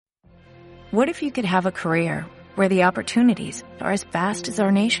What if you could have a career where the opportunities are as vast as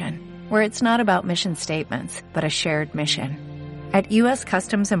our nation, where it's not about mission statements, but a shared mission? At U.S.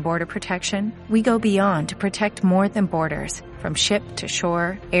 Customs and Border Protection, we go beyond to protect more than borders. From ship to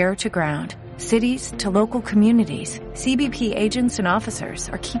shore, air to ground, cities to local communities, CBP agents and officers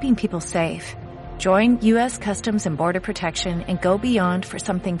are keeping people safe. Join U.S. Customs and Border Protection and go beyond for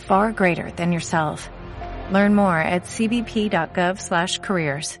something far greater than yourself. Learn more at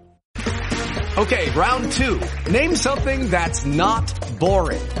cbp.gov/careers. Okay, round two. Name something that's not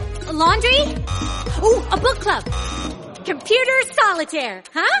boring. A laundry? Ooh, a book club. Computer solitaire,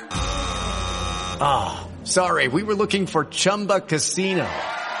 huh? Ah, sorry, we were looking for Chumba Casino.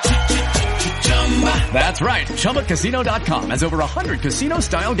 That's right, ChumbaCasino.com has over 100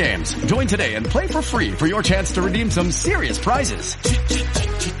 casino-style games. Join today and play for free for your chance to redeem some serious prizes.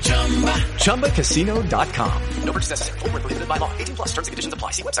 ChumbaCasino.com. No purchase necessary. Void where prohibited by law. 18+ terms and conditions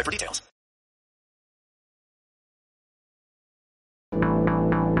apply. See website for details.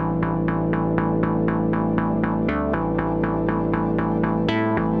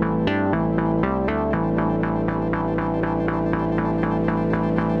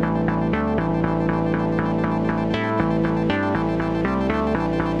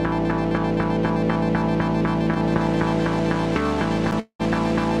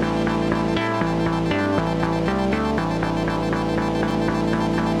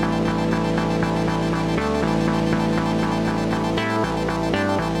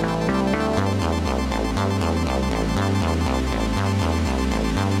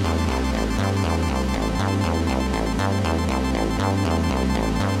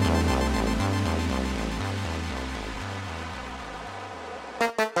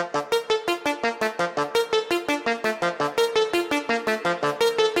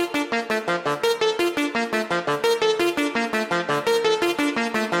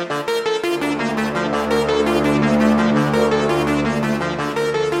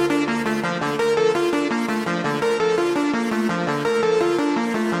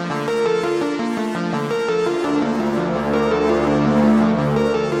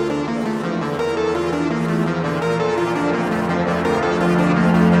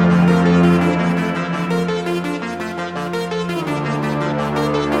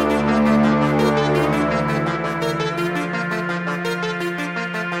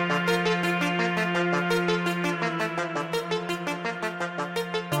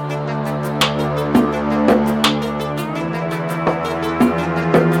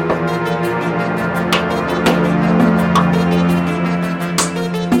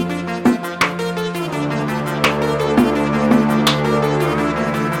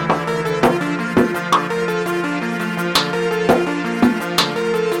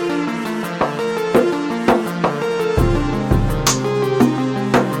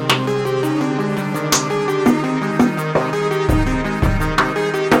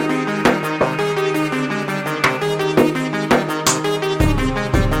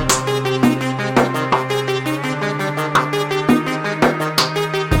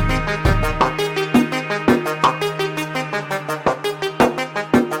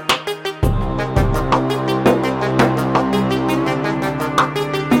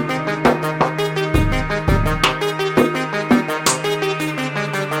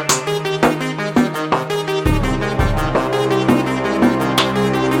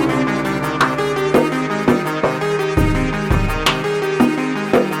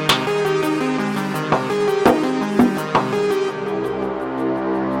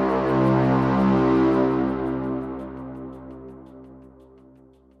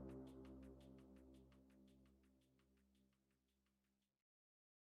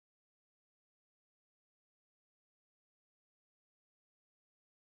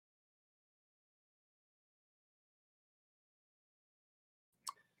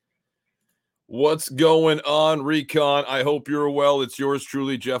 What's going on, Recon? I hope you're well. It's yours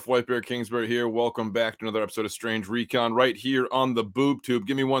truly, Jeff Whitebear Kingsbury here. Welcome back to another episode of Strange Recon right here on the Boob Tube.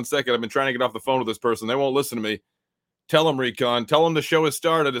 Give me 1 second. I've been trying to get off the phone with this person. They won't listen to me. Tell them, Recon. Tell them the show has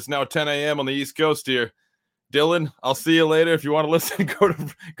started. It's now 10 a.m. on the East Coast here. Dylan, I'll see you later. If you want to listen, go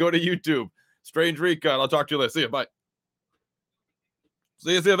to YouTube. Strange Recon. I'll talk to you later. See you. Bye.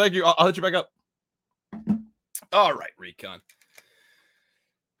 See you. Thank you. I'll hit you back up. All right, Recon.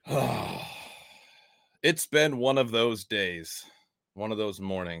 It's been one of those days, one of those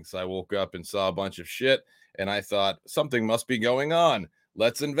mornings. I woke up and saw a bunch of shit, and I thought, something must be going on.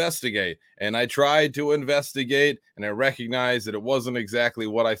 Let's investigate. And I tried to investigate, and I recognized that it wasn't exactly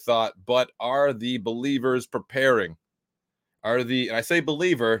what I thought, but are the believers preparing? And I say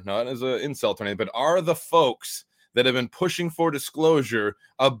believer, not as an insult or anything, but are the folks that have been pushing for disclosure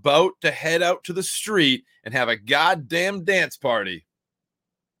about to head out to the street and have a goddamn dance party,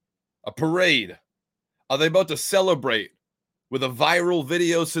 a parade? Are they about to celebrate with a viral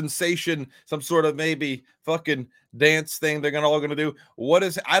video sensation, some sort of maybe fucking dance thing they're all gonna do? What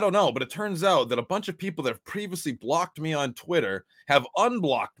is, I don't know, but it turns out that a bunch of people that have previously blocked me on Twitter have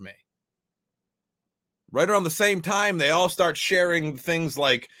unblocked me. Right around the same time, they all start sharing things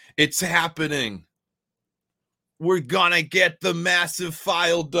like, it's happening. We're gonna get the massive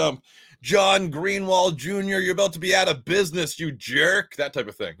file dump. John Greenwald Jr., you're about to be out of business, you jerk. That type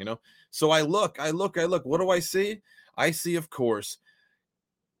of thing, you know? So I look. What do I see? I see, of course,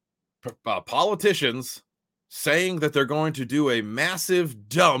 politicians saying that they're going to do a massive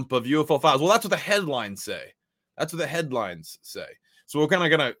dump of UFO files. Well, that's what the headlines say. So we're kind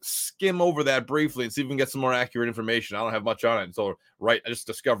of going to skim over that briefly and see if we can get some more accurate information. I don't have much on it. So I'm just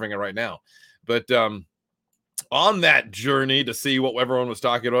discovering it right now. But on that journey to see what everyone was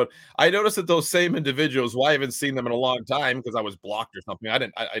talking about, I noticed that those same individuals, I haven't seen them in a long time because I was blocked or something. I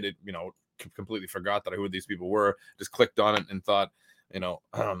didn't, completely forgot that who these people were. Just clicked on it and thought,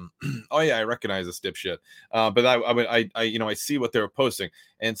 oh yeah, I recognize this dipshit. But I see what they were posting,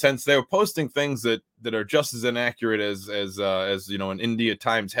 and since they were posting things that are just as inaccurate as an India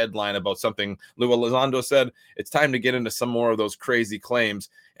Times headline about something Lou Elizondo said, it's time to get into some more of those crazy claims.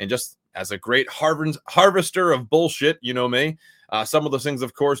 And just as a great harvester of bullshit, you know me, some of those things,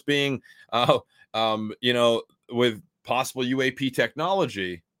 of course, being with possible UAP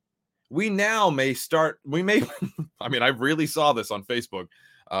technology. We may I mean, I really saw this on Facebook.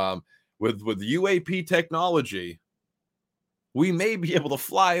 With UAP technology, we may be able to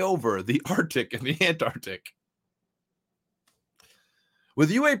fly over the Arctic and the Antarctic.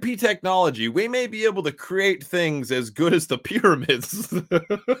 With UAP technology, we may be able to create things as good as the pyramids.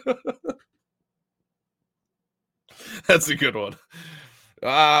 That's a good one.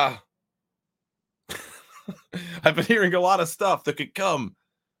 I've been hearing a lot of stuff that could come,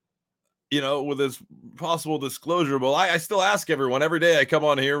 with this possible disclosure. Well, I still ask everyone every day I come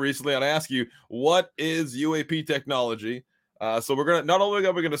on here recently, and I ask you, what is UAP technology? So we're going to, not only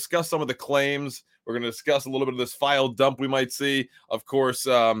are we going to discuss some of the claims, we're going to discuss a little bit of this file dump we might see. Of course,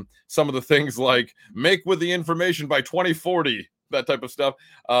 some of the things like make with the information by 2040, that type of stuff.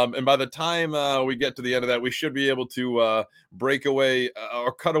 And by the time we get to the end of that, we should be able to break away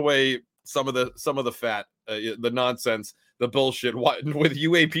or cut away some of the fat, the nonsense, the bullshit. With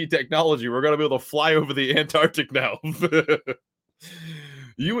UAP technology, we're going to be able to fly over the Antarctic now.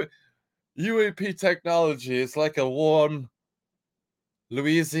 UAP technology is like a warm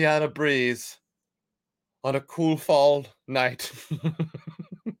Louisiana breeze on a cool fall night.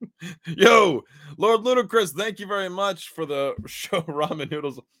 Yo, Lord Ludacris, thank you very much for the show, Ramen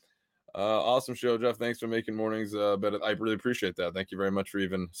Noodles. Awesome show, Jeff. Thanks for making mornings better. I really appreciate that. Thank you very much for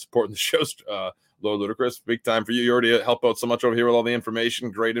even supporting the show, Lord Ludacris. Big time for you. You already help out so much over here with all the information,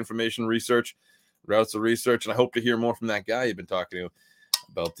 great information, research, routes of research, and I hope to hear more from that guy you've been talking to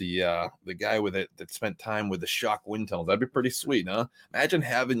about the guy with it that spent time with the shock wind tunnels. That'd be pretty sweet, huh? Imagine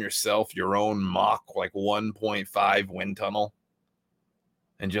having yourself your own mock 1.5 wind tunnel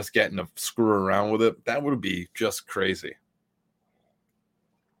and just getting to screw around with it. That would be just crazy.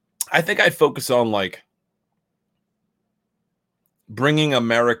 I think I'd focus on bringing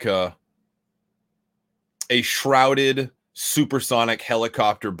America a shrouded supersonic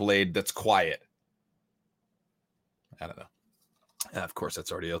helicopter blade that's quiet. I don't know. Of course,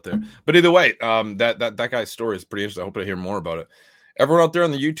 that's already out there. But either way, that guy's story is pretty interesting. I hope to hear more about it. Everyone out there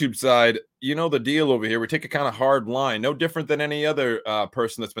on the YouTube side, you know the deal over here. We take a kind of hard line, no different than any other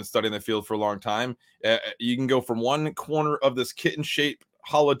person that's been studying the field for a long time. You can go from one corner of this kitten-shaped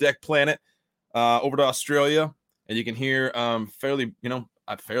holodeck planet over to Australia, and you can hear fairly,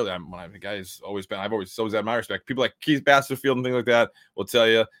 the guy's always been, I've always had my respect. People like Keith Basterfield and things like that will tell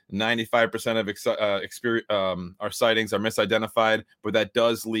you 95% of our sightings are misidentified, but that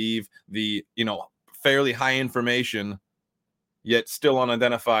does leave the, fairly high information, yet still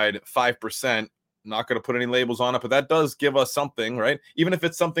unidentified 5%. Not going to put any labels on it, but that does give us something, right? Even if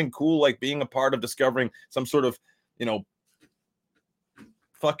it's something cool, like being a part of discovering some sort of,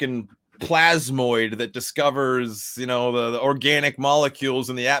 fucking plasmoid that discovers, the organic molecules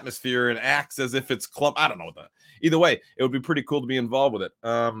in the atmosphere and acts as if it's clump. I don't know that. Either way, it would be pretty cool to be involved with it.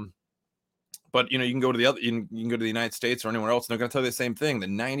 But you can go to you can go to the United States or anywhere else, and they're going to tell you the same thing. That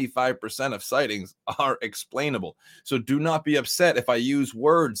 95% of sightings are explainable. So do not be upset if I use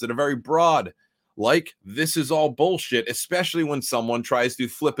words that are very broad. like this is all bullshit, especially when someone tries to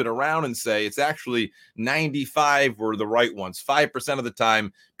flip it around and say it's actually 95 were the right ones. 5% of the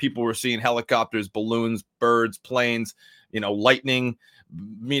time, people were seeing helicopters, balloons, birds, planes, lightning,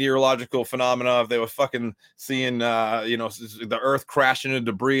 meteorological phenomena. If they were fucking seeing, the earth crashing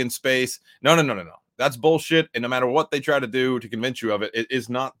into debris in space. No. That's bullshit. And no matter what they try to do to convince you of it, it is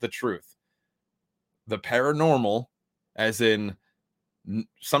not the truth. The paranormal, as in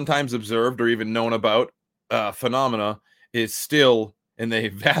sometimes observed or even known about phenomena, is still in a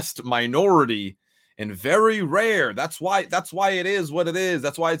vast minority and very rare. That's why it is what it is.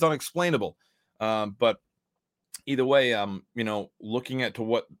 That's why it's unexplainable. But either way, looking at to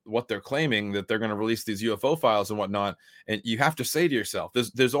what they're claiming, that they're going to release these UFO files and whatnot, and you have to say to yourself,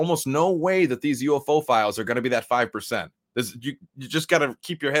 there's almost no way that these UFO files are going to be that 5%. You just got to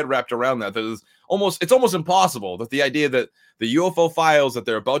keep your head wrapped around that. It's almost impossible that the idea that the UFO files that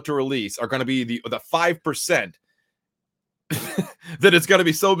they're about to release are going to be the 5%, that it's going to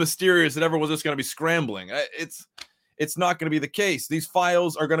be so mysterious that everyone's just going to be scrambling. It's not going to be the case. These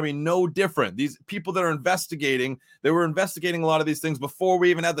files are going to be no different. These people that are investigating, they were investigating a lot of these things before we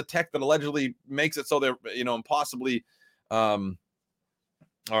even had the tech that allegedly makes it so they're, impossibly,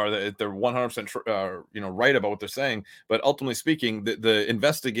 or they're 100% right about what they're saying. But ultimately speaking, the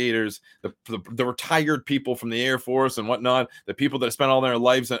investigators, the retired people from the Air Force and whatnot, the people that spent all their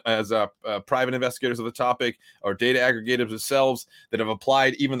lives as private investigators of the topic or data aggregators themselves, that have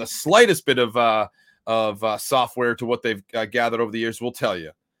applied even the slightest bit of software to what they've gathered over the years, will tell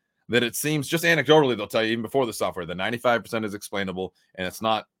you that it seems, just anecdotally, they'll tell you even before the software, that 95% is explainable, and it's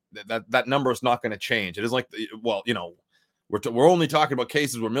not that number is not going to change. It is like, we're only talking about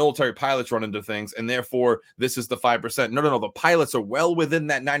cases where military pilots run into things, and therefore this is the 5%. No. The pilots are well within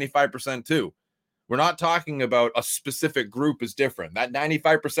that 95% too. We're not talking about a specific group is different. That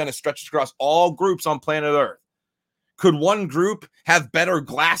 95% is stretched across all groups on planet Earth. Could one group have better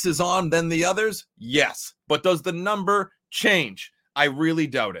glasses on than the others? Yes. But does the number change? I really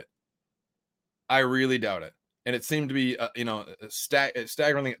doubt it. And it seemed to be,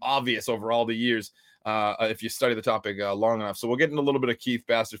 staggeringly obvious over all the years, if you study the topic long enough. So we'll get into a little bit of Keith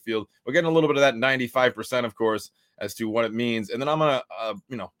Basterfield. We're getting a little bit of that 95%, of course, as to what it means. And then I'm going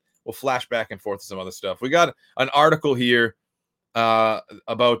to, we'll flash back and forth to some other stuff. We got an article here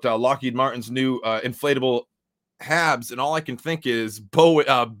about Lockheed Martin's new inflatable HABs, and all I can think is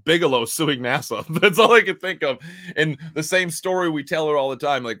Bigelow suing NASA. That's all I can think of. And the same story we tell her all the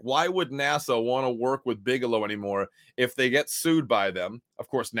time. Like, why would NASA want to work with Bigelow anymore if they get sued by them? Of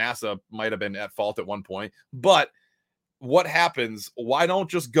course, NASA might have been at fault at one point, but what happens? Why don't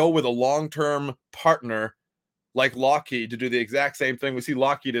just go with a long-term partner like Lockheed to do the exact same thing? We see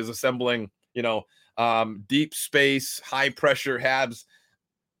Lockheed is assembling, deep space, high pressure HABs,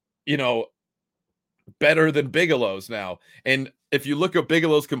 better than Bigelow's now. And if you look at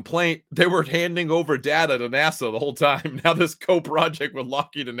Bigelow's complaint, they were handing over data to NASA the whole time. Now this co-project with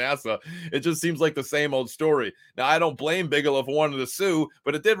Lockheed and NASA, it just seems like the same old story. Now, I don't blame Bigelow for wanting to sue,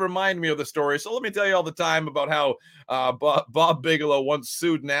 but it did remind me of the story. So let me tell you all the time about how Bob Bigelow once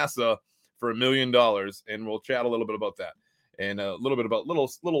sued NASA for $1 million, and we'll chat a little bit about that. And a little bit about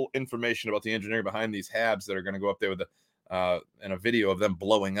little information about the engineering behind these HABs that are going to go up there with and a video of them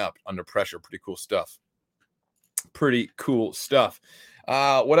blowing up under pressure. Pretty cool stuff.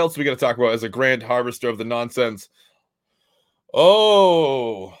 What else are we going to talk about as a grand harvester of the nonsense?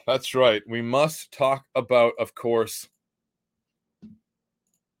 Oh, that's right. We must talk about, of course,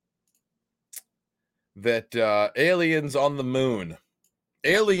 that aliens on the moon.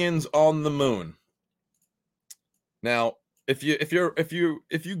 Aliens on the moon. Now, if you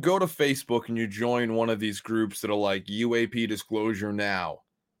go to Facebook and you join one of these groups that are like UAP disclosure now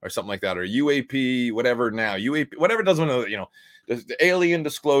or something like that, or UAP whatever now, UAP whatever, it doesn't know, the alien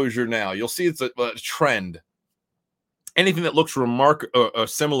disclosure now, you'll see it's a trend. Anything that looks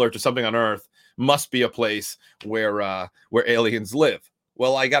similar to something on Earth must be a place where aliens live.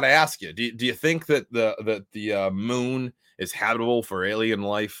 Well, I got to ask you, do you think that the moon is habitable for alien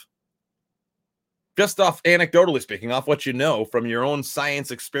life? Just off anecdotally speaking, off what you know from your own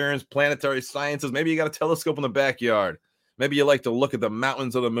science experience, planetary sciences, maybe you got a telescope in the backyard. Maybe you like to look at the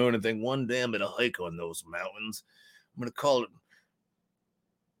mountains of the moon and think, one day I'm going to hike on those mountains. I'm going to call it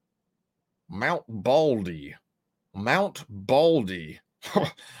Mount Baldy. Mount Baldy.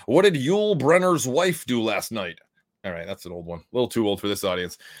 What did Yul Brenner's wife do last night? All right, that's an old one. A little too old for this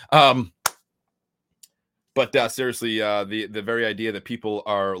audience. But seriously, the very idea that people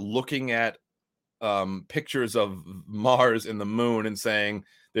are looking at pictures of Mars and the moon and saying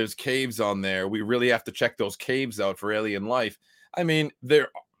there's caves on there, we really have to check those caves out for alien life. I mean,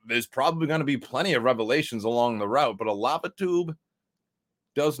 there's probably going to be plenty of revelations along the route, but a lava tube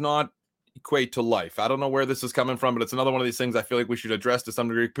does not equate to life. I don't know where this is coming from, but it's another one of these things I feel like we should address to some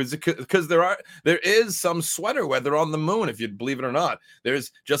degree, because there is some sweater weather on the moon, if you believe it or not.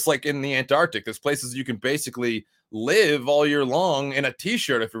 There's, just like in the Antarctic, there's places you can basically live all year long in a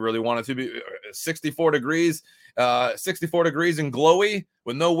t-shirt if you really wanted to be 64 degrees and glowy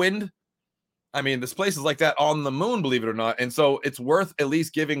with no wind. I mean, there's places like that on the moon, believe it or not. And so it's worth at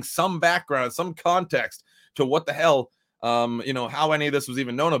least giving some background, some context to what the hell, how any of this was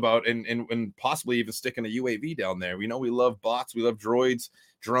even known about, and possibly even sticking a UAV down there. We know we love bots, we love droids,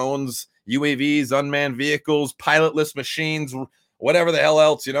 drones, UAVs, unmanned vehicles, pilotless machines, whatever the hell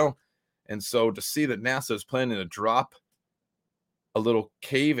else, And so to see that NASA is planning to drop a little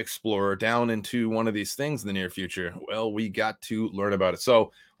cave explorer down into one of these things in the near future, well, we got to learn about it.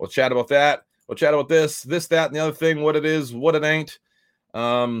 So we'll chat about that. We'll chat about this, that, and the other thing, what it is, what it ain't.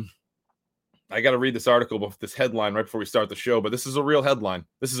 I got to read this article, this headline right before we start the show, but this is a real headline.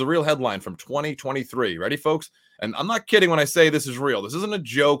 This is a real headline from 2023. Ready, folks? And I'm not kidding when I say this is real. This isn't a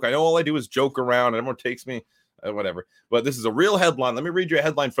joke. I know all I do is joke around and everyone takes me, whatever. But this is a real headline. Let me read you a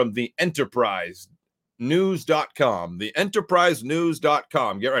headline from the EnterpriseNews.com. The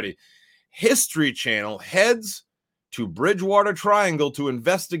EnterpriseNews.com. Get ready. History Channel heads to Bridgewater Triangle to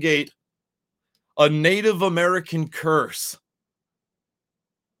investigate a Native American curse.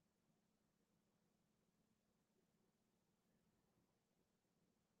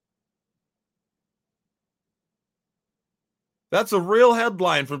 That's a real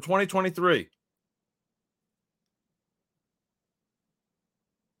headline from 2023.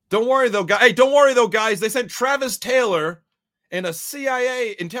 Don't worry, though, guys. Hey, don't worry, though, guys. They sent Travis Taylor and a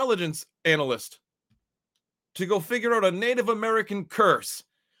CIA intelligence analyst to go figure out a Native American curse.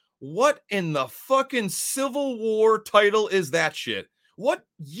 What in the fucking Civil War title is that shit? What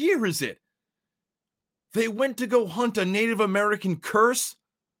year is it? They went to go hunt a Native American curse?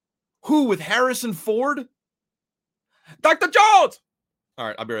 Who, with Harrison Ford? Dr. Jones! All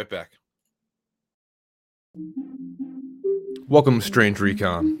right, I'll be right back. Welcome to Strange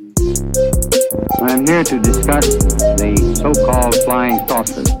Recon. I'm here to discuss the so-called flying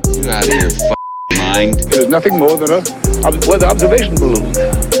saucers. You're out of your mind. It is nothing more than a weather observation balloon.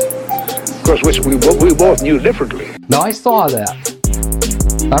 Of course, which we both knew differently. Now, I saw that.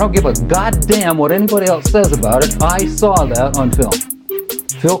 I don't give a goddamn what anybody else says about it. I saw that on film.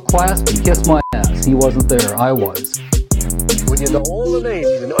 Phil clasped and kissed my ass. He wasn't there. I was. When you know all the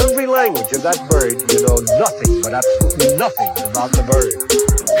names in every language of that bird, you know nothing, but absolutely nothing about the bird.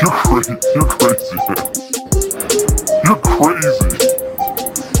 You're crazy. You're crazy.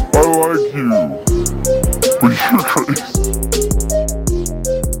 I like you, but you're crazy.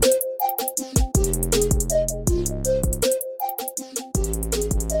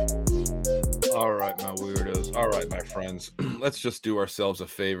 All right, my weirdos. All right, my friends. Let's just do ourselves a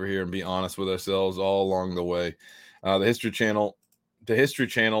favor here and be honest with ourselves all along the way. The History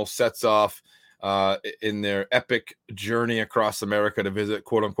Channel sets off in their epic journey across America to visit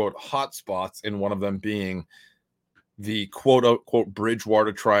quote unquote hotspots, in one of them being the quote unquote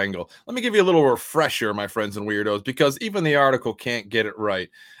Bridgewater Triangle. Let me give you a little refresher, my friends and weirdos, because even the article can't get it right.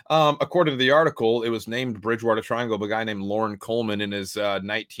 According to the article, it was named Bridgewater Triangle by a guy named Loren Coleman in his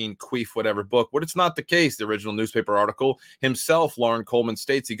 19 Queef whatever book, but it's not the case. The original newspaper article himself, Loren Coleman,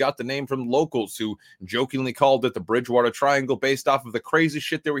 states he got the name from locals who jokingly called it the Bridgewater Triangle based off of the crazy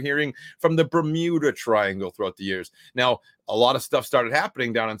shit they were hearing from the Bermuda Triangle throughout the years. Now, a lot of stuff started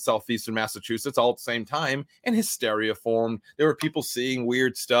happening down in southeastern Massachusetts all at the same time, and hysteria formed. There were people seeing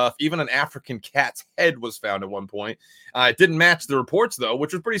weird stuff. Even an African cat's head was found at one point. It didn't match the reports, though,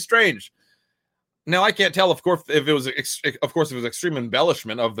 which was pretty strange. Now, I can't tell, of course, if it was extreme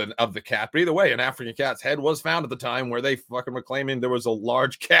embellishment of the cat, but either way, an African cat's head was found at the time where they fucking were claiming there was a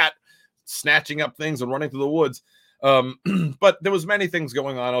large cat snatching up things and running through the woods. But there was many things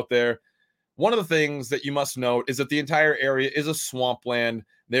going on out there. One of the things that you must note is that the entire area is a swampland.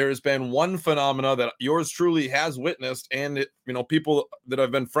 There has been one phenomena that yours truly has witnessed, and people that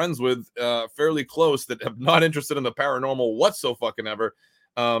I've been friends with fairly close that have not interested in the paranormal whatsoever,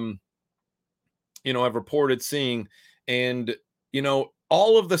 have reported seeing. And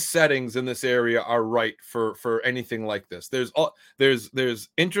all of the settings in this area are right for anything like this. There's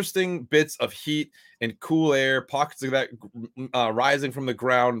interesting bits of heat and cool air, pockets of that rising from the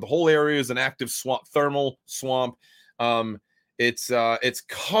ground. The whole area is an active thermal swamp. It's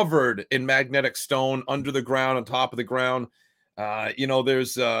covered in magnetic stone under the ground, on top of the ground.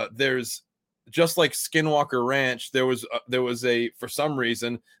 There's just like Skinwalker Ranch. There was for some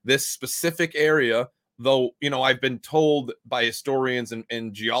reason, this specific area, though, I've been told by historians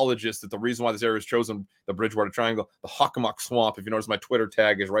and geologists that the reason why this area is chosen, the Bridgewater Triangle, the Hockomock Swamp, if you notice my Twitter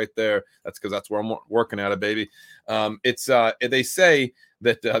tag is right there. That's because that's where I'm working at it, baby. They say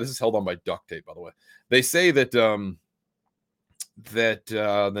that this is held on by duct tape, by the way. They say that the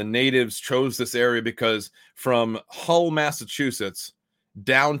natives chose this area because from Hull, Massachusetts,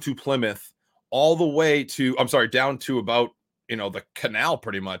 down to Plymouth, all the way to, down to about, the canal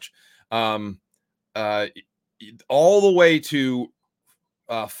pretty much, all the way to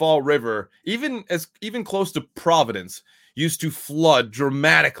Fall River, even close to Providence, used to flood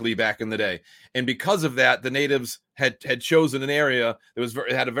dramatically back in the day. And because of that, the natives had chosen an area that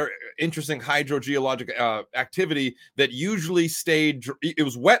had a very interesting hydrogeologic activity that usually it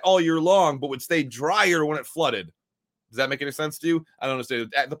was wet all year long, but would stay drier when it flooded. Does that make any sense to you? I don't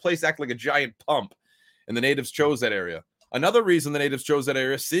understand. The place acted like a giant pump, and the natives chose that area. Another reason the natives chose that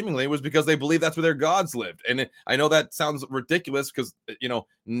area seemingly was because they believed that's where their gods lived. And I know that sounds ridiculous because,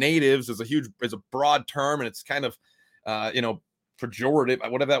 natives is a broad term, and it's kind of, pejorative,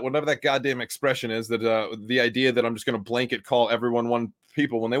 whatever that goddamn expression is, that the idea that I'm just going to blanket call everyone one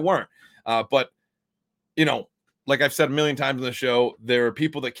people when they weren't. But, like I've said a million times in the show, there are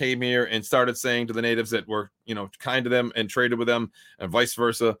people that came here and started saying to the natives that were, kind to them and traded with them and vice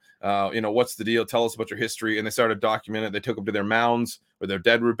versa. What's the deal? Tell us about your history. And they started documenting it. They took them to their mounds where their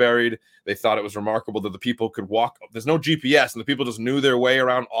dead were buried. They thought it was remarkable that the people could walk. There's no GPS, and the people just knew their way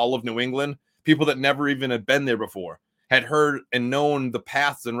around all of New England. People that never even had been there before had heard and known the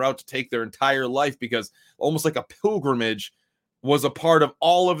paths and route to take their entire life, because almost like a pilgrimage was a part of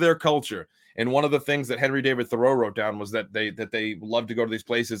all of their culture. And one of the things that Henry David Thoreau wrote down was that they loved to go to these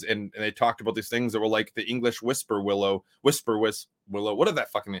places, and they talked about these things that were like the English whisper willow. What is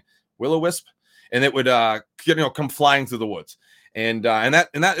that fucking name? Willow wisp? And it would come flying through the woods. And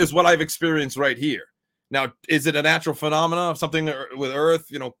that is what I've experienced right here. Now, is it a natural phenomena of something with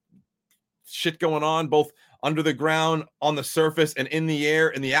Earth, shit going on both under the ground, on the surface, and in the air,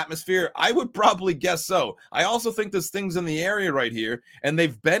 in the atmosphere? I would probably guess so. I also think there's things in the area right here, and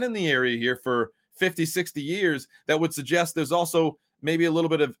they've been in the area here for 50, 60 years, that would suggest there's also maybe a little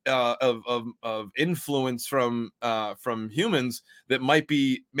bit of influence from humans that might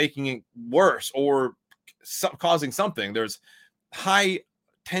be making it worse or causing something. There's high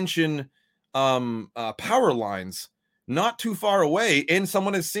tension power lines not too far away, and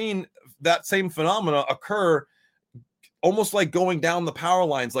someone has seen that same phenomena occur, almost like going down the power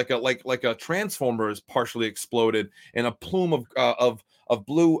lines, like a transformer is partially exploded, and a plume of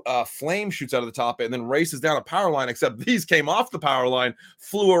blue flame shoots out of the top and then races down a power line. Except these came off the power line,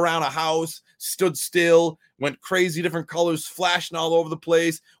 flew around a house, stood still, went crazy, different colors, flashing all over the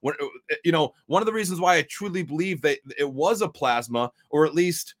place. When, one of the reasons why I truly believe that it was a plasma, or at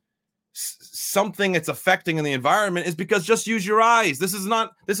least something it's affecting in the environment, is because just use your eyes. This is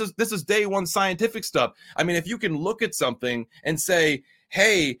day one scientific stuff. I mean, if you can look at something and say,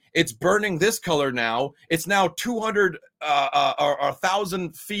 hey, it's burning this color now, it's now 200 or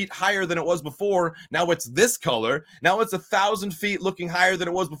 1,000 feet higher than it was before, now it's this color, now it's 1,000 feet looking higher than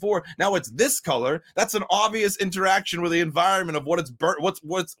it was before, now it's this color. That's an obvious interaction with the environment of what it's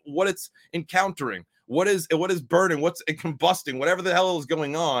what it's encountering. What is burning? What's combusting? Whatever the hell is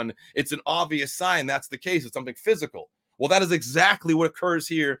going on, it's an obvious sign that's the case. It's something physical. Well, that is exactly what occurs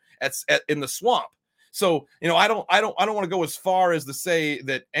here in the swamp. So, I don't want to go as far as to say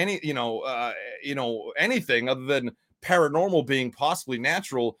that anything other than paranormal being possibly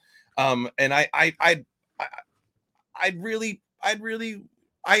natural. And I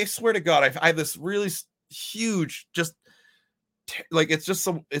swear to God, I have this really huge, just like, it's just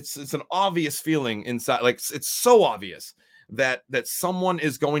it's an obvious feeling inside. Like, it's so obvious that someone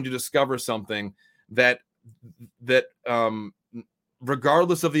is going to discover something that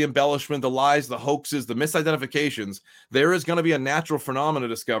regardless of the embellishment, the lies, the hoaxes, the misidentifications, there is going to be a natural phenomena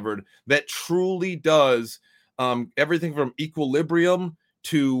discovered that truly does everything from equilibrium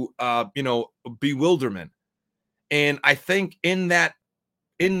to bewilderment. And I think in that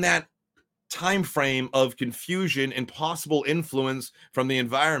time frame of confusion and possible influence from the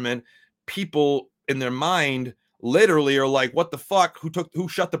environment, people in their mind literally are like, what the fuck, who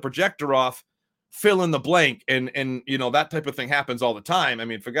shut the projector off, fill in the blank. And that type of thing happens all the time. I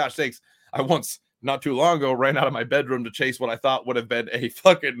mean, for gosh sakes, I once, not too long ago, ran out of my bedroom to chase what I thought would have been a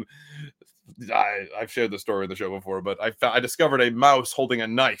fucking, I've shared the story in the show before, but I discovered a mouse holding a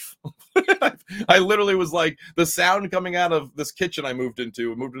knife. I literally was like, the sound coming out of this kitchen I moved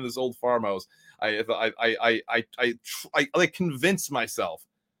into this old farmhouse. I convinced myself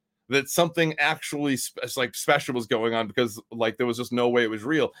that something actually special was going on, because like there was just no way it was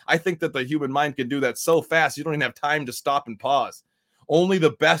real. I think that the human mind can do that so fast you don't even have time to stop and pause. Only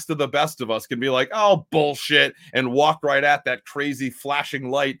the best of us can be like, oh, bullshit, and walk right at that crazy flashing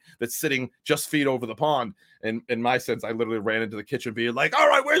light that's sitting just feet over the pond. And in my sense, I literally ran into the kitchen being like, all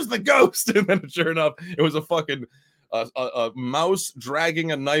right, where's the ghost? And then sure enough, it was a fucking a mouse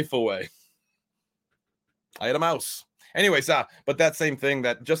dragging a knife away. I had a mouse. Anyways, but that same thing,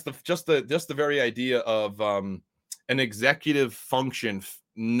 that just the very idea of an executive function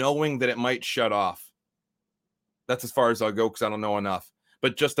knowing that it might shut off. That's as far as I'll go, because I don't know enough.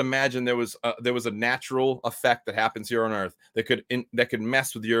 But just imagine there was a natural effect that happens here on Earth that could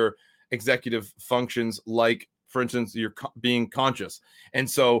mess with your executive functions, like, for instance, you're being conscious, and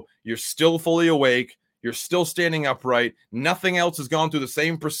so you're still fully awake, you're still standing upright, nothing else has gone through the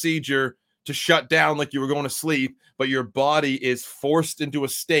same procedure to shut down like you were going to sleep, but your body is forced into a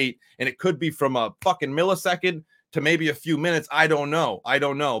state, and it could be from a fucking millisecond to maybe a few minutes. I don't know.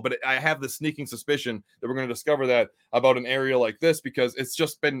 But I have the sneaking suspicion that we're going to discover that about an area like this, because it's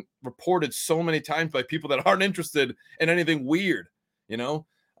just been reported so many times by people that aren't interested in anything weird, you know?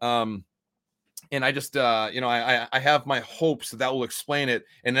 And I just, I have my hopes that will explain it,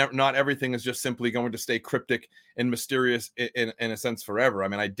 and not everything is just simply going to stay cryptic and mysterious in a sense forever. I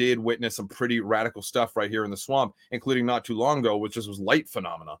mean, I did witness some pretty radical stuff right here in the swamp, including not too long ago, which just was light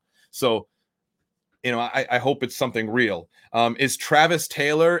phenomena. So, I hope it's something real. Is Travis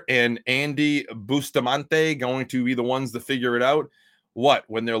Taylor and Andy Bustamante going to be the ones to figure it out? What,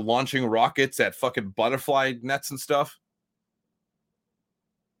 when they're launching rockets at fucking butterfly nets and stuff?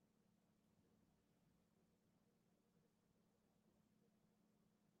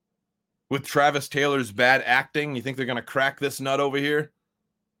 With Travis Taylor's bad acting, you think they're going to crack this nut over here?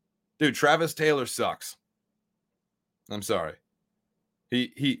 Dude, Travis Taylor sucks. I'm sorry.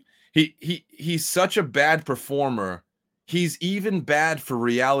 He's such a bad performer. He's even bad for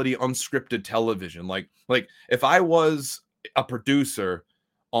reality unscripted television. Like if I was a producer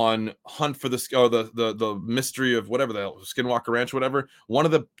on Hunt for the mystery of whatever the hell, Skinwalker Ranch, whatever, one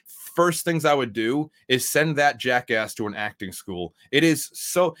of the first things I would do is send that jackass to an acting school. It is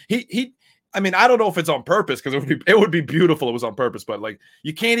so I mean, I don't know if it's on purpose, because it would be beautiful if it was on purpose, but like,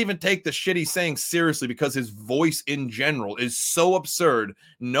 you can't even take the shit he's saying seriously, because his voice in general is so absurd.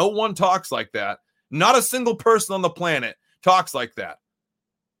 No one talks like that. Not a single person on the planet talks like that.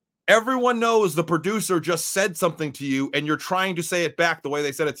 Everyone knows the producer just said something to you, and you're trying to say it back the way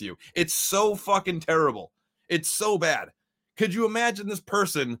they said it to you. It's so fucking terrible. It's so bad. Could you imagine this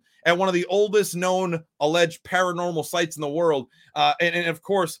person at one of the oldest known alleged paranormal sites in the world? And of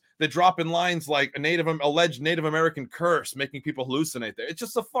course, they drop in lines like alleged Native American curse, making people hallucinate there. It's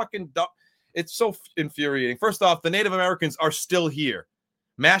just a fucking it's so infuriating. First off, the Native Americans are still here.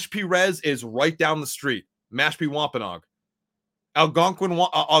 Mashpee Res is right down the street. Mashpee Wampanoag.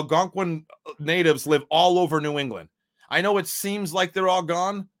 Algonquin natives live all over New England. I know it seems like they're all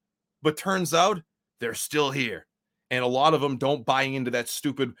gone, but turns out they're still here. And a lot of them don't buy into that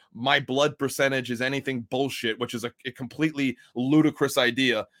stupid my blood percentage is anything bullshit, which is a completely ludicrous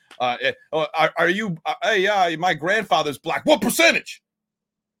idea. Are you, yeah, my grandfather's black. What percentage?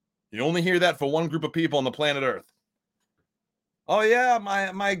 You only hear that for one group of people on the planet Earth. Oh, yeah,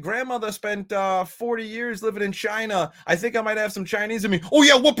 my grandmother spent 40 years living in China. I think I might have some Chinese in me. Oh,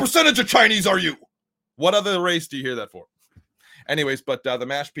 yeah, what percentage of Chinese are you? What other race do you hear that for? Anyways, but the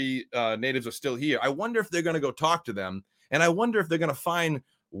Mashpee natives are still here. I wonder if they're going to go talk to them, and I wonder if they're going to find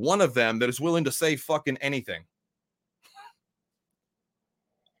one of them that is willing to say fucking anything.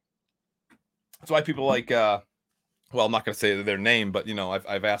 That's why people like, well, I'm not going to say their name, but,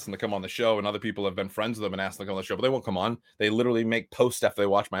 I've asked them to come on the show, and other people have been friends with them and asked them to come on the show, but they won't come on. They literally make posts after they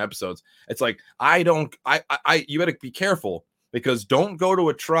watch my episodes. It's like, you better be careful, because don't go to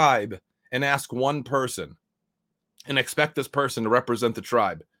a tribe and ask one person and expect this person to represent the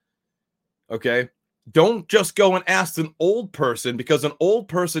tribe. Okay? Don't just go and ask an old person, because an old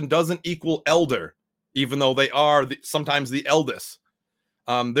person doesn't equal elder, even though they are sometimes the eldest.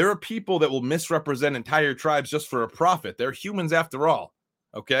 There are people that will misrepresent entire tribes just for a profit. They're humans after all.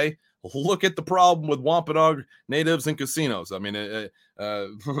 Okay? Look at the problem with Wampanoag natives and casinos. I mean,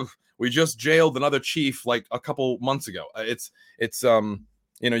 we just jailed another chief like a couple months ago.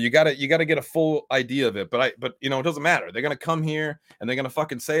 You gotta get a full idea of it, but it doesn't matter. They're gonna come here and they're gonna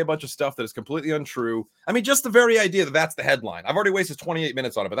fucking say a bunch of stuff that is completely untrue. I mean, just the very idea that that's the headline. I've already wasted 28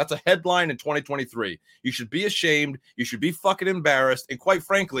 minutes on it, but that's a headline in 2023. You should be ashamed. You should be fucking embarrassed. And quite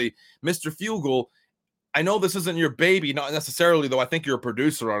frankly, Mr. Fugel, I know this isn't your baby, not necessarily, though I think you're a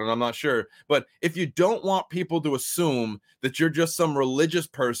producer on it, I'm not sure. But if you don't want people to assume that you're just some religious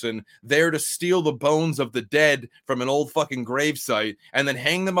person there to steal the bones of the dead from an old fucking gravesite and then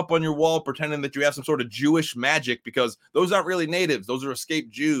hang them up on your wall pretending that you have some sort of Jewish magic, because those aren't really natives, those are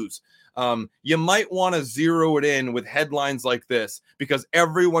escaped Jews. You might want to zero it in with headlines like this, because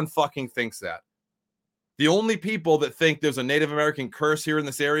everyone fucking thinks that. The only people that think there's a Native American curse here in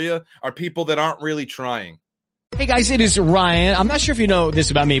this area are people that aren't really trying. Hey guys, it is Ryan. I'm not sure if you know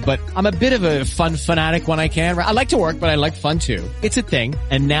this about me, but I'm a bit of a fun fanatic when I can. I like to work, but I like fun too. It's a thing.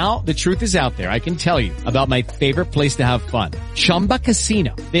 And now the truth is out there. I can tell you about my favorite place to have fun. Chumba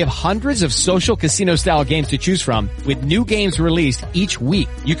Casino. They have hundreds of social casino style games to choose from with new games released each week.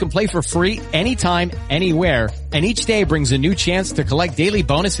 You can play for free anytime, anywhere. And each day brings a new chance to collect daily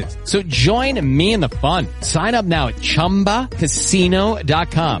bonuses. So join me in the fun. Sign up now at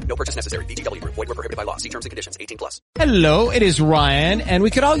ChumbaCasino.com. No purchase necessary. VGW. Void where prohibited by law. See terms and conditions. 18+. Hello, it is Ryan, and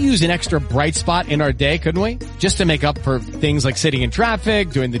we could all use an extra bright spot in our day, couldn't we? Just to make up for things like sitting in traffic,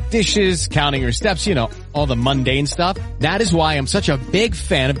 doing the dishes, counting your steps, you know, all the mundane stuff. That is why I'm such a big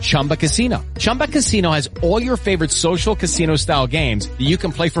fan of Chumba Casino. Chumba Casino has all your favorite social casino-style games that you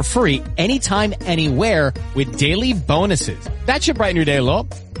can play for free anytime, anywhere with daily bonuses. That should brighten your day a little.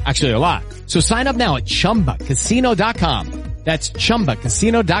 Actually, a lot. So sign up now at ChumbaCasino.com. That's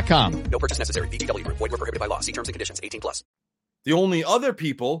ChumbaCasino.com. No purchase necessary. VGW. Void where prohibited by law. See terms and conditions. 18+. The only other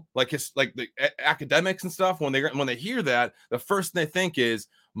people, like the academics and stuff, when they hear that, the first thing they think is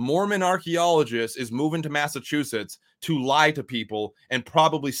Mormon archaeologist is moving to Massachusetts to lie to people and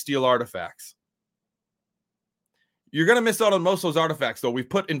probably steal artifacts. You're going to miss out on most of those artifacts, though. We've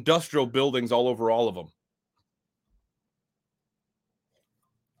put industrial buildings all over all of them.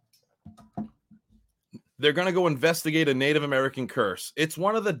 They're going to go investigate a Native American curse. It's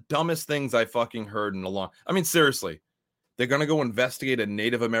one of the dumbest things I fucking heard in a long... I mean, seriously. They're going to go investigate a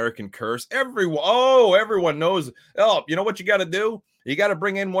Native American curse. Everyone knows. Oh, you know what you got to do? You got to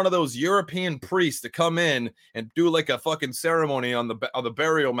bring in one of those European priests to come in and do like a fucking ceremony on the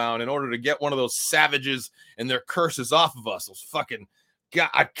burial mound in order to get one of those savages and their curses off of us. Those fucking...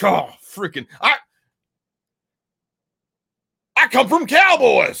 I come from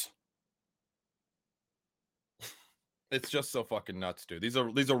cowboys. It's just so fucking nuts, dude. These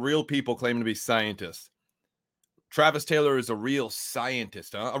are real people claiming to be scientists. Travis Taylor is a real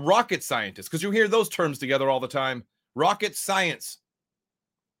scientist, huh? A rocket scientist, because you hear those terms together all the time. Rocket science.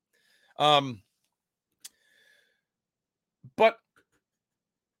 But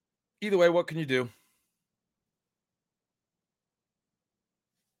either way, what can you do?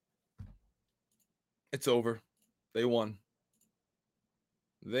 It's over. They won.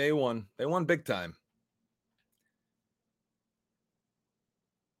 They won big time.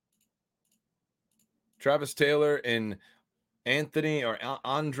 Travis Taylor and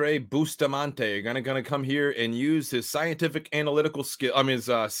Andre Bustamante are going to come here and use his scientific analytical skill. His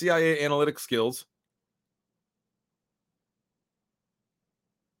CIA analytic skills.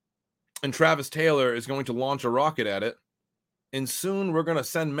 And Travis Taylor is going to launch a rocket at it. And soon we're going to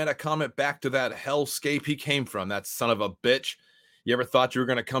send Metacomet back to that hellscape he came from. That son of a bitch. You ever thought you were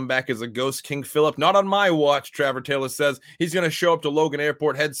going to come back as a ghost King Philip? Not on my watch, Travis Taylor says. He's going to show up to Logan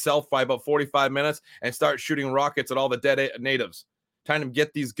Airport, head south by about 45 minutes, and start shooting rockets at all the dead natives. Time to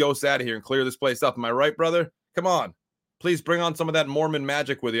get these ghosts out of here and clear this place up. Am I right, brother? Come on. Please bring on some of that Mormon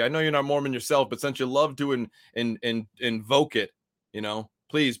magic with you. I know you're not Mormon yourself, but since you love to invoke it, you know,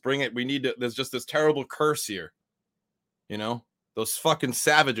 please bring it. We need to. There's just this terrible curse here, you know. Those fucking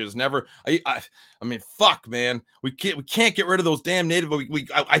savages never. I mean, fuck, man. We can't get rid of those damn native.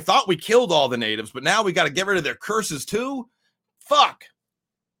 I thought we killed all the natives, but now we got to get rid of their curses too. Fuck.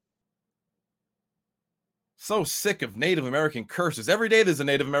 So sick of Native American curses. Every day there's a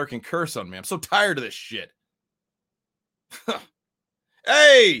Native American curse on me. I'm so tired of this shit.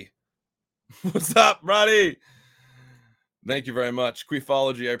 Hey, what's up, buddy? Thank you very much.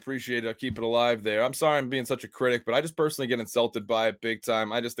 Queefology, I appreciate it. I'll keep it alive there. I'm sorry I'm being such a critic, but I just personally get insulted by it big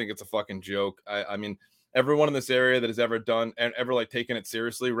time. I just think it's a fucking joke. I mean, everyone in this area that has ever done and ever like taken it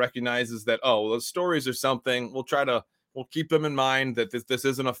seriously recognizes that, oh, well, those stories are something. We'll keep them in mind that this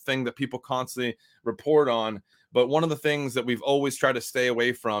isn't a thing that people constantly report on. But one of the things that we've always tried to stay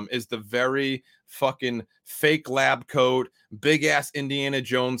away from is the very fucking fake lab coat, big ass Indiana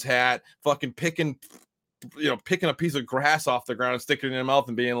Jones hat, fucking picking a piece of grass off the ground and sticking it in their mouth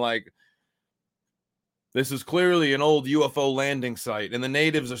and being like, this is clearly an old UFO landing site. And the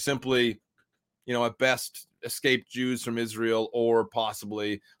natives are simply, you know, at best escaped Jews from Israel or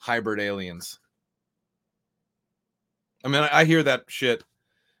possibly hybrid aliens. I mean, I hear that shit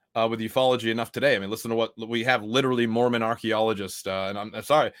with ufology enough today. I mean, listen to what we have, literally Mormon archaeologists. And I'm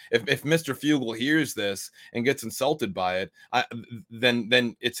sorry if Mr. Fugel hears this and gets insulted by it,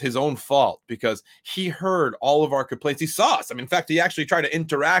 then it's his own fault, because he heard all of our complaints. He saw us. I mean, in fact, he actually tried to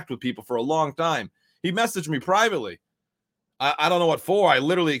interact with people for a long time. He messaged me privately. I don't know what for. I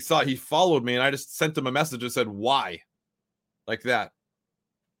literally saw he followed me, and I just sent him a message that said, why? Like that.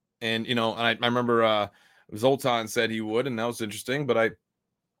 And, and I remember Zoltan said he would, and that was interesting, but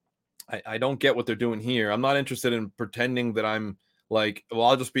I don't get what they're doing here. I'm not interested in pretending that I'm like, well,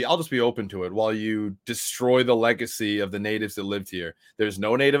 I'll just be open to it while you destroy the legacy of the natives that lived here. There's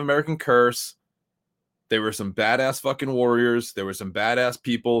no Native American curse. There were some badass fucking warriors. There were some badass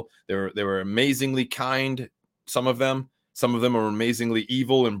people. They were amazingly kind. Some of them are amazingly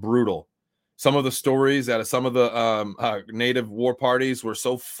evil and brutal. Some of the stories out of some of the native war parties were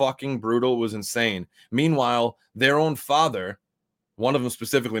so fucking brutal, it was insane. Meanwhile, their own father, one of them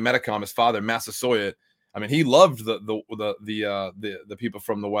specifically, Metacom, his father, Massasoit, I mean, he loved the people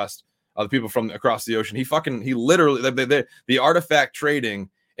from the West, the people from across the ocean. He literally, the artifact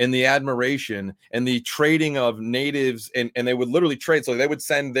trading and the admiration and the trading of natives, and they would literally trade. So they would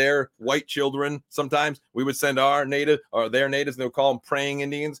send their white children. Sometimes we would send our native or their natives, and they would call them praying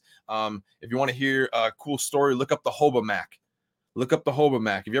Indians. If you want to hear a cool story, look up the Hobomac. Look up the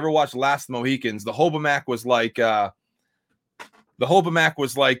Hobomac. If you ever watched Last Mohicans, the Hobomac was like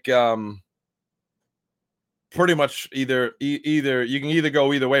pretty much either you can either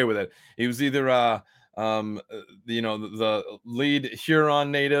go either way with it. He was either the lead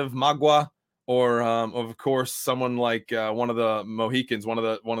Huron native Magua, or of course someone like one of the Mohicans, one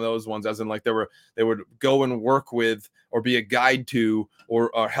of those ones, as in like they would go and work with or be a guide to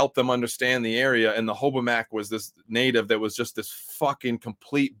or help them understand the area. And the Hobomac was this native that was just this fucking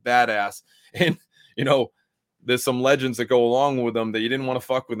complete badass. And there's some legends that go along with them that you didn't want to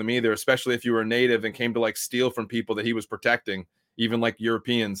fuck with them either, especially if you were a native and came to like steal from people that he was protecting, even like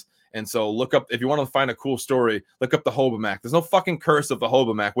Europeans. And so look up, if you want to find a cool story, look up the Hobomac. There's no fucking curse of the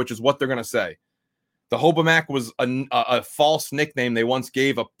Hobomac, which is what they're going to say. The Hobomac was a false nickname they once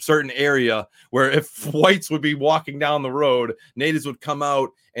gave a certain area where if whites would be walking down the road, natives would come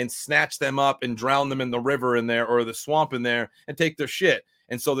out and snatch them up and drown them in the river in there or the swamp in there and take their shit.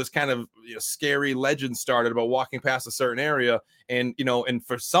 And so this kind of scary legend started about walking past a certain area. And, and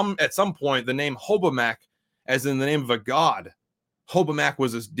at some point, the name Hobomac, as in the name of a god, Hobomac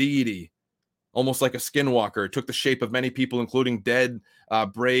was this deity, almost like a skinwalker. It took the shape of many people, including dead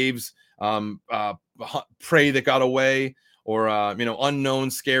braves, prey that got away, or,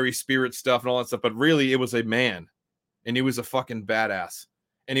 unknown scary spirit stuff and all that stuff. But really, it was a man, and he was a fucking badass.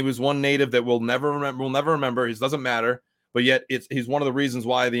 And he was one native that we'll never remember. It doesn't matter. But yet he's one of the reasons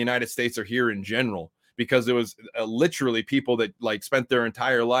why the United States are here in general, because it was literally people that like spent their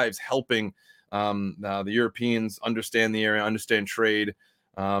entire lives helping the Europeans understand the area, understand trade.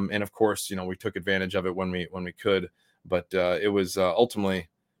 And of course, we took advantage of it when we could. But it was ultimately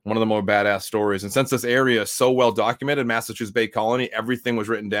one of the more badass stories. And since this area is so well documented, Massachusetts Bay Colony, everything was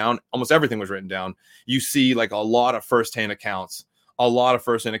written down. Almost everything was written down. You see like a lot of firsthand accounts.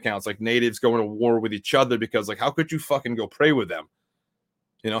 Like natives going to war with each other because like, how could you fucking go pray with them?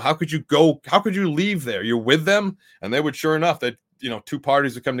 How could you leave there? You're with them. And they would, sure enough, that, two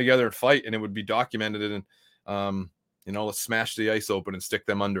parties would come together and fight, and it would be documented. And, let's smash the ice open and stick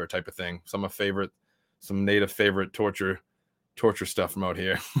them under, type of thing. Some native favorite torture stuff from out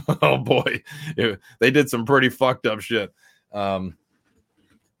here. Oh boy. They did some pretty fucked up shit.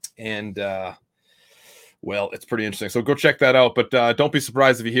 Well, it's pretty interesting. So go check that out. But don't be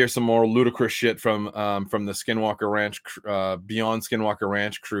surprised if you hear some more ludicrous shit from the Skinwalker Ranch, Beyond Skinwalker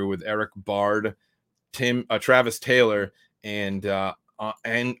Ranch crew with Eric Bard, Travis Taylor, and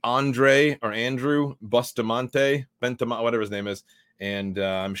Andrew Bustamante, whatever his name is. And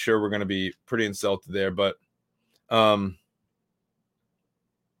I'm sure we're going to be pretty insulted there. But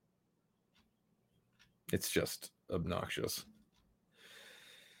it's just obnoxious.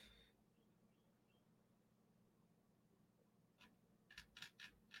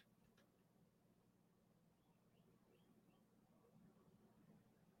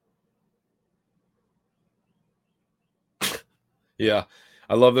 Yeah,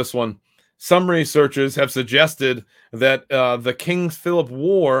 I love this one. Some researchers have suggested that the King Philip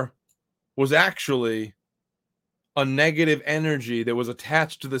War was actually a negative energy that was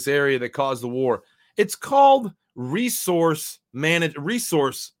attached to this area that caused the war. It's called resource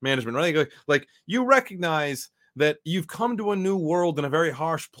management, right? Like you recognize that you've come to a new world in a very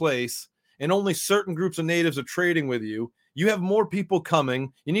harsh place, and only certain groups of natives are trading with you. You have more people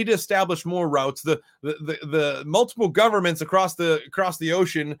coming. You need to establish more routes. The multiple governments across the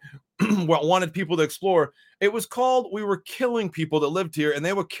ocean wanted people to explore. It was called we were killing people that lived here, and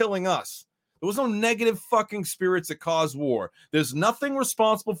they were killing us. There was no negative fucking spirits that caused war. There's nothing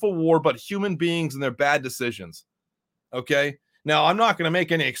responsible for war but human beings and their bad decisions. Okay? Now, I'm not going to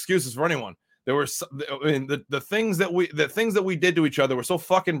make any excuses for anyone. There were the things that we did to each other were so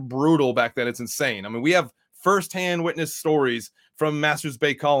fucking brutal back then. It's insane. I mean, we have firsthand witness stories from Masters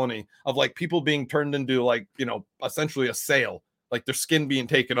Bay Colony of like people being turned into like, you know, essentially a sail, like their skin being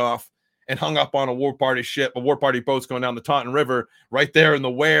taken off and hung up on a war party ship, a war party boat's going down the Taunton River right there in the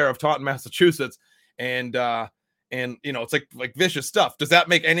Ware of Taunton, Massachusetts. And you know, it's like vicious stuff. Does that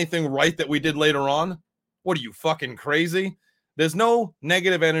make anything right that we did later on? What are you, fucking crazy? There's no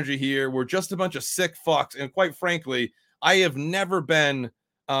negative energy here. We're just a bunch of sick fucks. And quite frankly, I have never been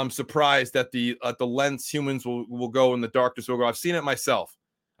surprised at the lengths humans will go in the darkness will go. I've seen it myself.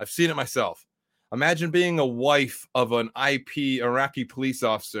 Imagine being a wife of an Iraqi police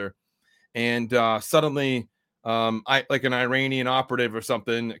officer, and suddenly like an Iranian operative or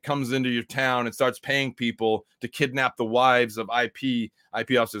something comes into your town and starts paying people to kidnap the wives of IP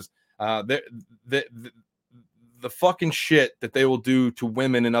officers. The fucking shit that they will do to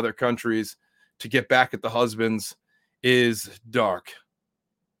women in other countries to get back at the husbands is dark.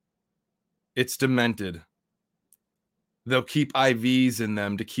 It's demented. They'll keep IVs in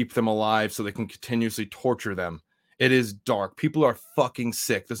them to keep them alive so they can continuously torture them. It is dark. People are fucking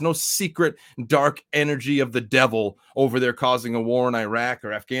sick. There's no secret dark energy of the devil over there causing a war in Iraq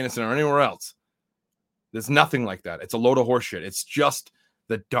or Afghanistan or anywhere else. There's nothing like that. It's a load of horseshit. It's just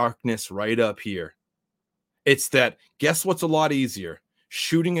the darkness right up here. It's that, guess what's a lot easier?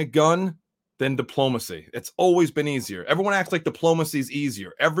 Shooting a gun than diplomacy. It's always been easier. Everyone acts like diplomacy is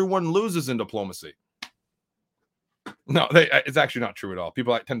easier. Everyone loses in diplomacy. No, it's actually not true at all.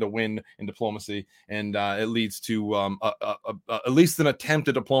 People tend to win in diplomacy, and it leads to at least an attempt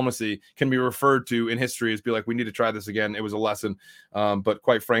at diplomacy can be referred to in history as be like, we need to try this again. It was a lesson. But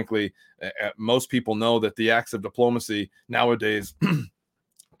quite frankly, most people know that the acts of diplomacy nowadays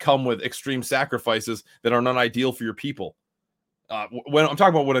come with extreme sacrifices that are not ideal for your people. When I'm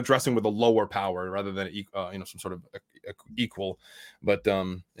talking about when addressing with a lower power rather than some sort of equal, but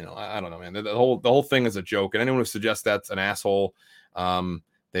I don't know, man. The whole thing is a joke, and anyone who suggests that's an asshole,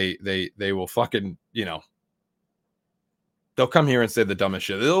 they will fucking, they'll come here and say the dumbest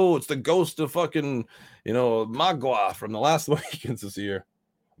shit. Oh, it's the ghost of fucking Magua from the last Mohicans this year.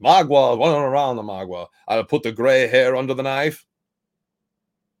 Magua running around the Magua. I'll put the gray hair under the knife.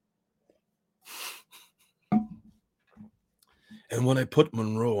 And when I put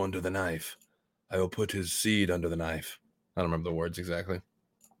Monroe under the knife, I will put his seed under the knife. I don't remember the words exactly.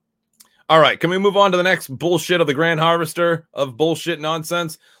 All right, can we move on to the next bullshit of the Grand Harvester of bullshit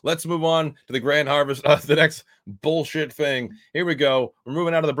nonsense? Let's move on to the Grand Harvest, the next bullshit thing. Here we go. We're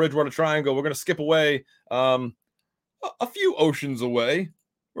moving out of the Bridgewater Triangle. We're going to skip away a few oceans away.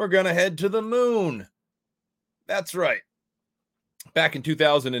 We're going to head to the moon. That's right. Back in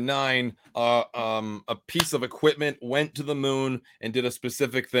 2009, a piece of equipment went to the moon and did a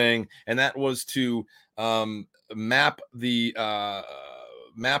specific thing, and that was to map the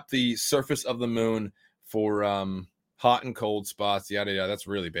surface of the moon for hot and cold spots. Yada yada. That's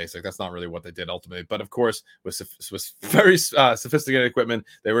really basic. That's not really what they did ultimately, but of course, with very sophisticated equipment,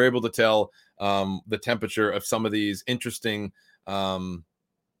 they were able to tell the temperature of some of these interesting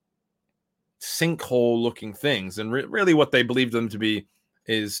sinkhole looking things, and really what they believed them to be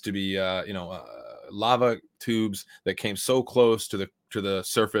is lava tubes that came so close to the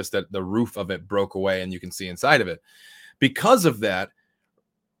surface that the roof of it broke away and you can see inside of it. Because of that,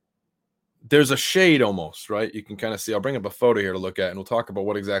 there's a shade almost, right? You can kind of see. I'll bring up a photo here to look at, and we'll talk about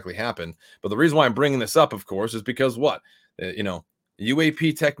what exactly happened. But the reason why I'm bringing this up, of course, is because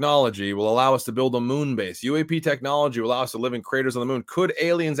UAP technology will allow us to build a moon base. UAP technology will allow us to live in craters on the moon. Could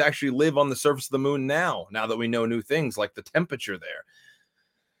aliens actually live on the surface of the moon now that we know new things like the temperature there?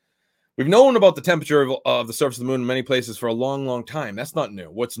 We've known about the temperature of the surface of the moon in many places for a long, long time. That's not new.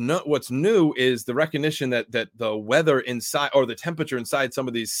 What's new is the recognition that the weather inside, or the temperature inside some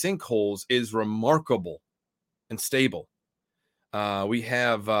of these sinkholes, is remarkable and stable. We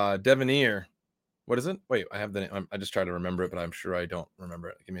have Devanir. What is it? Wait, I have the name. I just try to remember it, but I'm sure I don't remember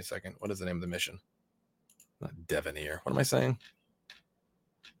it. Give me a second. What is the name of the mission? Not Devanir. What am I saying?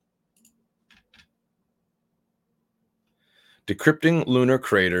 Decrypting lunar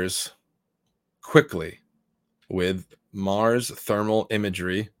craters quickly with Mars thermal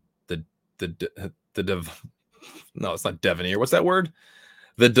imagery. No, it's not Devanir. What's that word?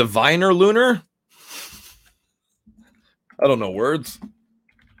 The Diviner Lunar? I don't know words.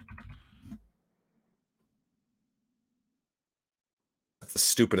 That's the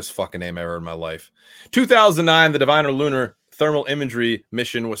stupidest fucking name I ever heard in my life. 2009, the Diviner Lunar Thermal Imagery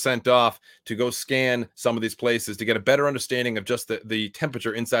mission was sent off to go scan some of these places to get a better understanding of just the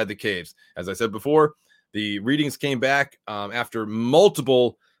temperature inside the caves. As I said before, the readings came back after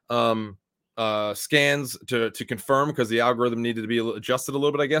multiple scans to confirm, because the algorithm needed to be adjusted a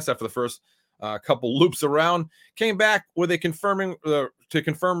little bit, I guess, after the first couple loops around. Came back with a confirm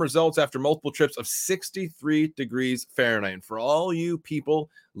results after multiple trips of 63 degrees Fahrenheit. And for all you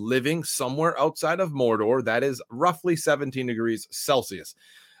people living somewhere outside of Mordor, that is roughly 17 degrees Celsius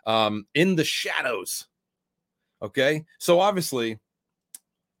in the shadows. Okay, so obviously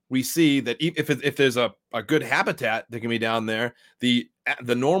we see that if there's a good habitat that can be down there, the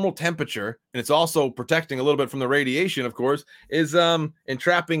normal temperature, and it's also protecting a little bit from the radiation, of course, is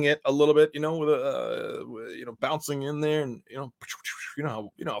entrapping it a little bit, with bouncing in there, and you know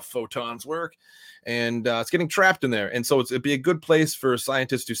how photons work, and it's getting trapped in there, and so it'd be a good place for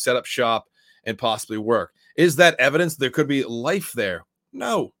scientists to set up shop and possibly work. Is that evidence there could be life there?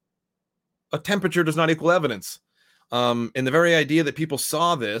 No, a temperature does not equal evidence. And the very idea that people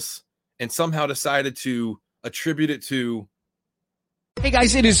saw this and somehow decided to attribute it to... Hey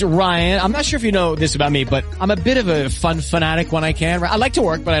guys, it is Ryan. I'm not sure if you know this about me, but I'm a bit of a fun fanatic when I can. I like to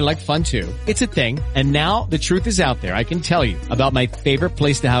work, but I like fun too. It's a thing. And now the truth is out there. I can tell you about my favorite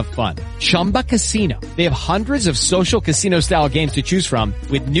place to have fun. Chumba Casino. They have hundreds of social casino style games to choose from,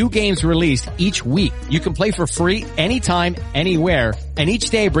 with new games released each week. You can play for free anytime, anywhere. And each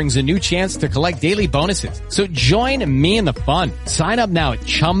day brings a new chance to collect daily bonuses. So join me in the fun. Sign up now at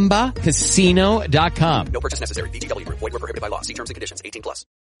ChumbaCasino.com. No purchase necessary. VGW Group. Void where prohibited by law. See terms and conditions. 18+.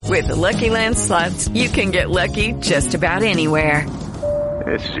 With the Lucky Land Slots, you can get lucky just about anywhere.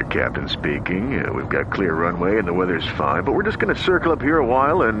 This is your captain speaking. We've got clear runway and the weather's fine, but we're just going to circle up here a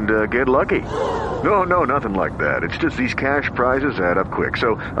while and get lucky. No, nothing like that. It's just these cash prizes add up quick.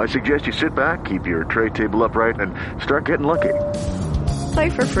 So I suggest you sit back, keep your tray table upright, and start getting lucky. Play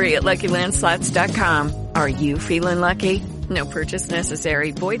for free at LuckyLandSlots.com. Are you feeling lucky? No purchase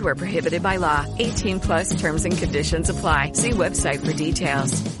necessary. Void where prohibited by law. 18+ terms and conditions apply. See website for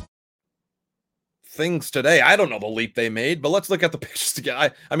details. Things today, I don't know the leap they made, but let's look at the pictures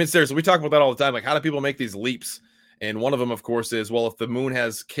together. I mean, seriously, we talk about that all the time. Like, how do people make these leaps? And one of them, of course, is, well, if the moon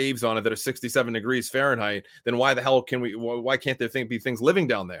has caves on it that are 67 degrees Fahrenheit, then why the hell why can't there be things living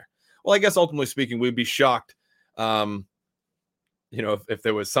down there? Well, I guess ultimately speaking, we'd be shocked. If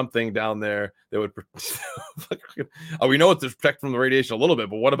there was something down there that would, we know it's to protect from the radiation a little bit,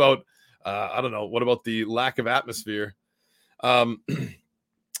 but what about, I don't know, what about the lack of atmosphere?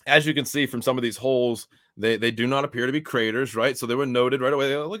 As you can see from some of these holes, they do not appear to be craters, right? So they were noted right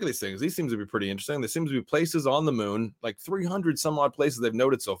away. Look at these things. These seem to be pretty interesting. There seems to be places on the moon, like 300 some odd places they've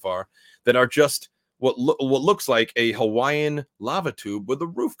noted so far, that are just what looks like a Hawaiian lava tube with the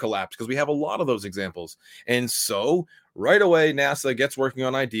roof collapsed, because we have a lot of those examples. And so right away, NASA gets working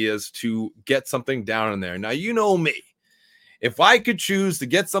on ideas to get something down in there. Now, you know me. If I could choose to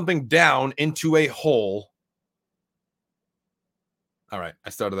get something down into a hole... All right, I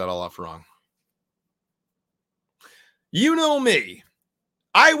started that all off wrong. You know me.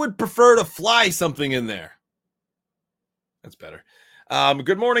 I would prefer to fly something in there. That's better.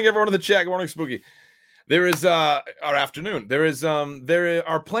 Good morning, everyone in the chat. Good morning, Spooky. There is our afternoon. There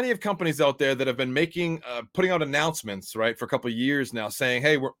are plenty of companies out there that have been putting out announcements, right, for a couple of years now, saying,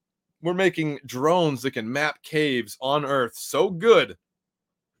 hey, we're making drones that can map caves on Earth so good,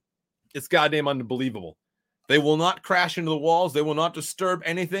 it's goddamn unbelievable. They will not crash into the walls. They will not disturb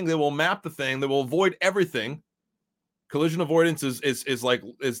anything. They will map the thing. They will avoid everything. Collision avoidance is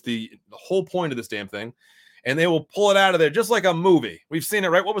the whole point of this damn thing. And they will pull it out of there just like a movie. We've seen it,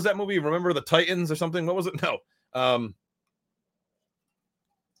 right? What was that movie? Remember the Titans or something? What was it? No.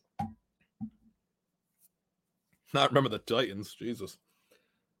 Not remember the Titans. Jesus.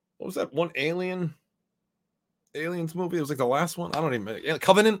 What was that one aliens movie? It was like the last one. I don't even...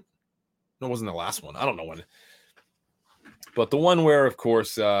 Covenant? No, it wasn't the last one. I don't know when. But the one where, of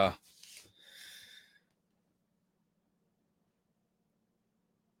course... I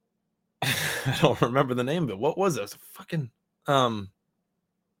don't remember the name of it. What was it? It was a fucking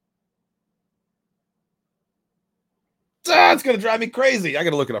it's gonna drive me crazy. I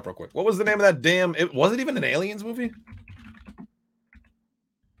gotta look it up real quick. What was the name of that damn... Was it even an aliens movie?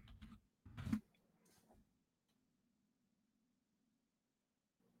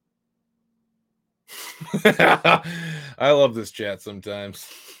 I love this chat sometimes.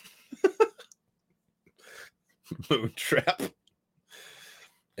 Moon trap.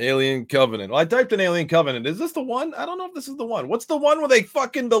 Alien Covenant. Well, I typed in Alien Covenant. Is this the one? I don't know if this is the one. What's the one where they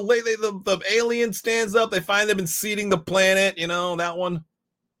fucking the alien stands up? They find they've been seeding the planet. You know that one.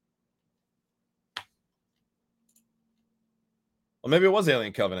 Well, maybe it was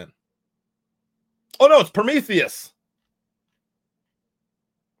Alien Covenant. Oh no, it's Prometheus.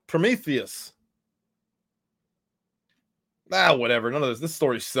 Prometheus. Whatever. None of this. This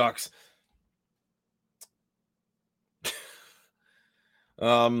story sucks.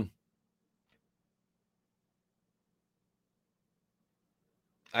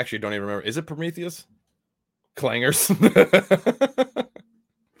 Actually, don't even remember. Is it Prometheus? Clangers.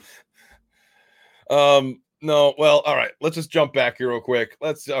 No. Well, all right. Let's just jump back here real quick.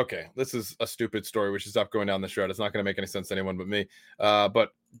 Okay. This is a stupid story. We should stop going down this road. It's not going to make any sense to anyone but me.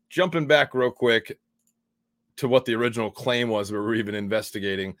 But jumping back real quick to what the original claim was we were even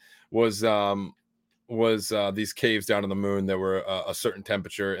investigating was these caves down on the moon that were a certain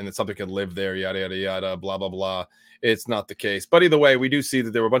temperature and that something could live there, yada, yada, yada, blah, blah, blah. It's not the case. But either way, we do see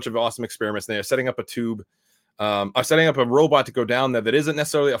that there were a bunch of awesome experiments. They are setting up a tube, setting up a robot to go down there that isn't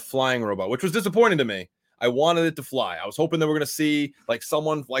necessarily a flying robot, which was disappointing to me. I wanted it to fly. I was hoping that we're going to see like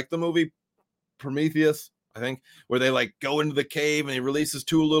someone like the movie Prometheus, I think, where they like go into the cave and he releases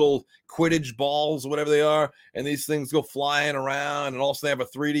two little Quidditch balls, whatever they are, and these things go flying around, and also they have a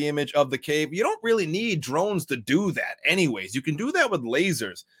 3D image of the cave. You don't really need drones to do that anyways. You can do that with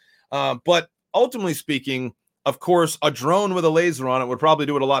lasers. But ultimately speaking, of course, a drone with a laser on it would probably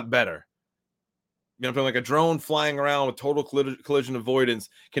do it a lot better. You know, like a drone flying around with total collision avoidance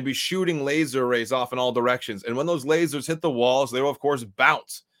can be shooting laser rays off in all directions. And when those lasers hit the walls, they will, of course,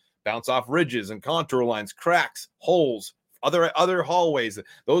 bounce off ridges and contour lines, cracks, holes, other hallways.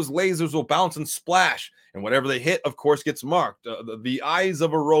 Those lasers will bounce and splash. And whatever they hit, of course, gets marked. The eyes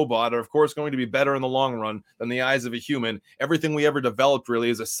of a robot are, of course, going to be better in the long run than the eyes of a human. Everything we ever developed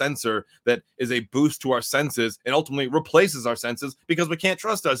really is a sensor that is a boost to our senses and ultimately replaces our senses because we can't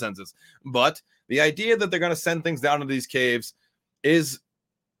trust our senses. But the idea that they're going to send things down to these caves is,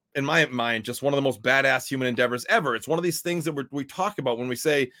 in my mind, just one of the most badass human endeavors ever. It's one of these things that we talk about when we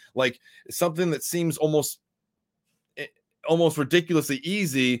say like something that seems almost ridiculously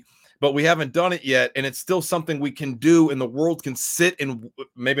easy, but we haven't done it yet, and it's still something we can do, and the world can sit and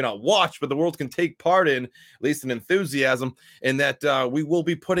maybe not watch, but the world can take part in, at least in enthusiasm, and that we will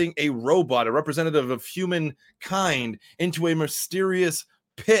be putting a robot, a representative of humankind, into a mysterious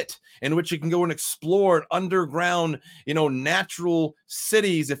pit in which you can go and explore underground, natural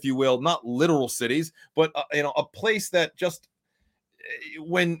cities, if you will, not literal cities, but a place that just,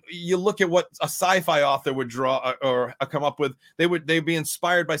 when you look at what a sci-fi author would draw or come up with, they'd be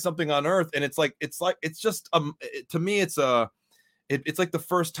inspired by something on Earth, and it's just to me it's like the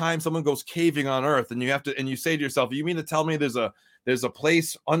first time someone goes caving on Earth, and you say to yourself, you mean to tell me there's a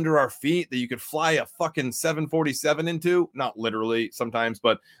place under our feet that you could fly a fucking 747 into? Not literally sometimes,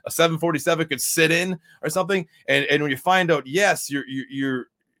 but a 747 could sit in or something. And when you find out, yes, your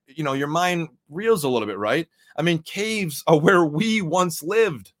mind reels a little bit, right? I mean, caves are where we once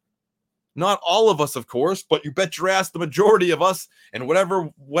lived. Not all of us, of course, but you bet your ass the majority of us, and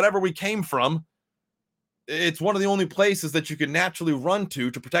whatever we came from, it's one of the only places that you can naturally run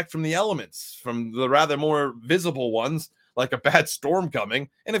to protect from the elements, from the rather more visible ones, like a bad storm coming,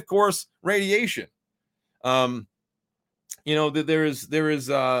 and of course, radiation. There is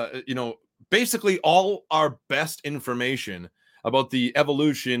basically all our best information about the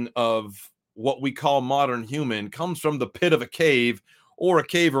evolution of what we call modern human comes from the pit of a cave, or a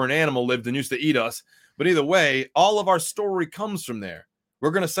cave or an animal lived and used to eat us. But either way, all of our story comes from there.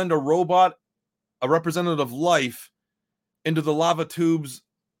 We're going to send a robot, a representative of life, into the lava tubes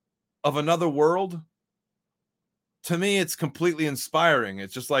of another world. To me, it's completely inspiring.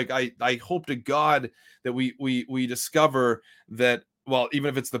 It's just like, I hope to God that we discover that, well, even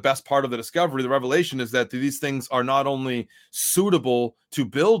if it's the best part of the discovery, the revelation is that these things are not only suitable to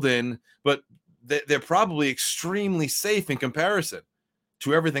build in, but they're probably extremely safe in comparison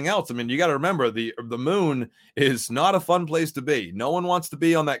to everything else. I mean, you got to remember, the moon is not a fun place to be. No one wants to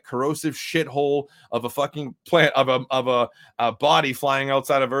be on that corrosive shithole of a fucking plant, of a body flying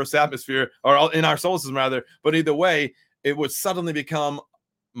outside of Earth's atmosphere, or in our solar system rather. But either way, it would suddenly become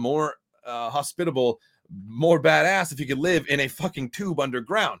more hospitable, more badass if you could live in a fucking tube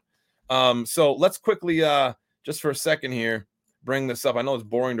underground. So let's quickly, just for a second here, bring this up. I know it's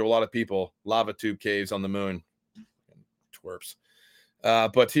boring to a lot of people. Lava tube caves on the moon. Twerps.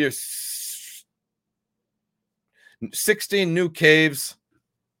 But here's 16 new caves.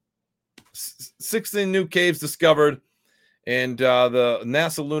 16 new caves discovered And the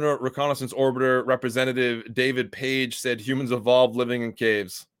NASA Lunar Reconnaissance Orbiter representative David Page said humans evolved living in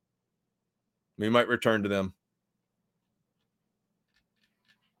caves. We might return to them.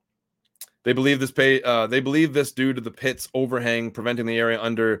 They believe this due to the pit's overhang, preventing the area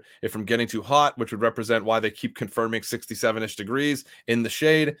under it from getting too hot, which would represent why they keep confirming 67-ish degrees in the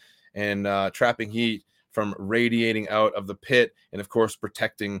shade and trapping heat from radiating out of the pit, and of course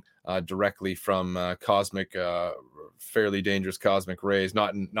protecting directly from cosmic, fairly dangerous cosmic rays.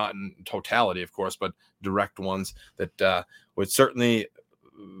 Not in totality, of course, but direct ones that would certainly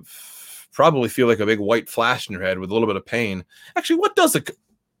probably feel like a big white flash in your head with a little bit of pain. Actually, what does a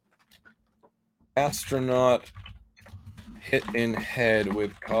astronaut hit in head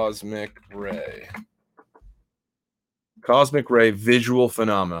with cosmic ray? Cosmic ray visual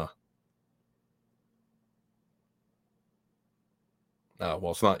phenomena.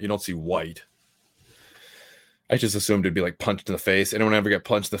 Well, it's not. You don't see white. I just assumed it'd be like punched in the face. Anyone ever get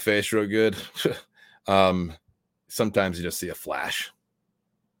punched in the face real good? Sometimes you just see a flash.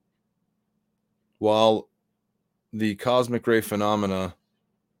 While the cosmic ray phenomena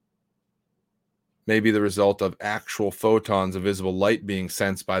may be the result of actual photons of visible light being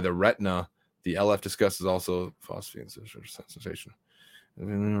sensed by the retina, the LF discusses also phosphine sensation.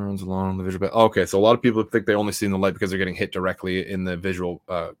 Neurons along the visual. Okay, so a lot of people think they only see the light because they're getting hit directly in the visual,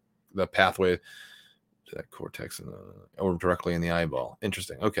 the pathway to that cortex, or directly in the eyeball.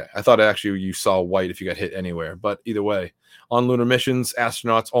 Interesting. Okay, I thought actually you saw white if you got hit anywhere, but either way, on lunar missions,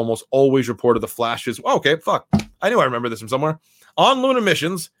 astronauts almost always reported the flashes. Oh, okay, fuck, I knew I remember this from somewhere. On lunar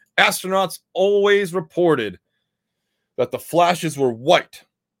missions, astronauts always reported that the flashes were white,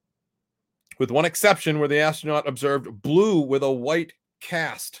 with one exception where the astronaut observed blue with a white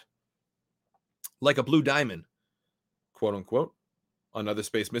cast, like a blue diamond, quote unquote. On other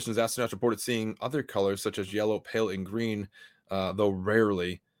space missions, astronauts reported seeing other colors such as yellow, pale, and green, though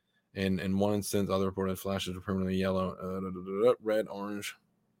rarely. In one instance, other reported flashes were permanently yellow, red, orange.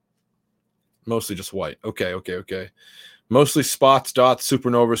 Mostly just white. Okay. Mostly spots, dots,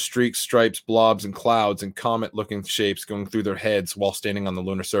 supernovas, streaks, stripes, blobs, and clouds, and comet-looking shapes going through their heads while standing on the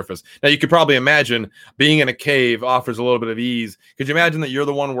lunar surface. Now, you could probably imagine being in a cave offers a little bit of ease. Could you imagine that you're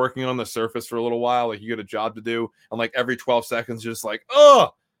the one working on the surface for a little while, like you got a job to do, and like every 12 seconds, you're just like,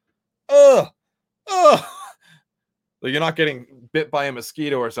 like you're not getting bit by a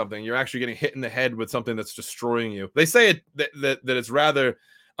mosquito or something. You're actually getting hit in the head with something that's destroying you. They say that it's rather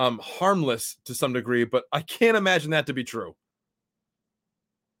harmless to some degree, but I can't imagine that to be true.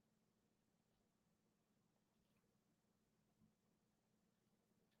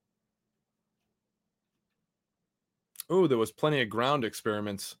 Oh, there was plenty of ground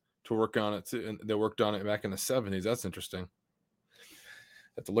experiments to work on it too, and they worked on it back in the 70s. That's interesting.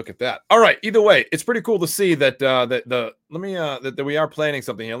 Have to look at that. All right. Either way, it's pretty cool to see that that we are planning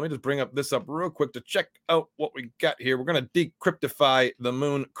something here. Let me just bring this up real quick to check out what we got here. We're going to decryptify the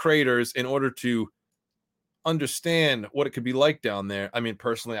moon craters in order to understand what it could be like down there. I mean,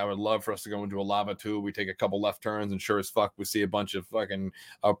 personally, I would love for us to go into a lava tube. We take a couple left turns, and sure as fuck, we see a bunch of fucking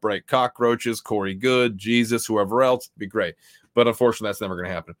upright cockroaches, Corey Good, Jesus, whoever else. It'd be great. But unfortunately, that's never going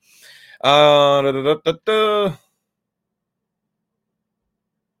to happen.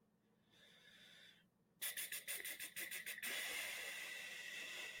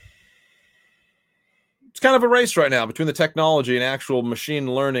 It's kind of a race right now between the technology and actual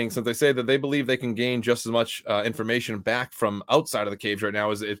machine learning, since they say that they believe they can gain just as much information back from outside of the caves right now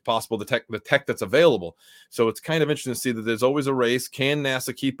as it's possible, the tech that's available. So it's kind of interesting to see that there's always a race. Can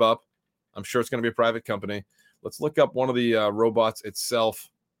NASA keep up? I'm sure it's going to be a private company. Let's look up one of the robots itself.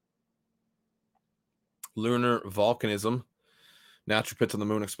 Lunar volcanism. Natural pits on the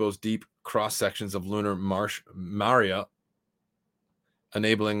moon expose deep cross sections of lunar maria,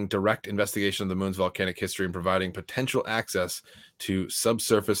 enabling direct investigation of the moon's volcanic history and providing potential access to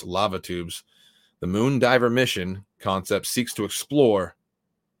subsurface lava tubes. The Moon Diver mission concept seeks to explore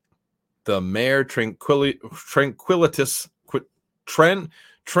the Mare Tranquillitatis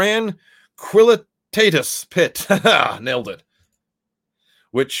pit. Nailed it.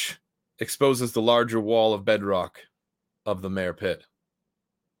 Which exposes the larger wall of bedrock of the Mare pit.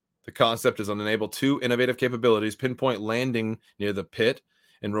 The concept is to enable two innovative capabilities: pinpoint landing near the pit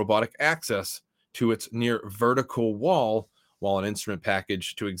and robotic access to its near vertical wall, while an instrument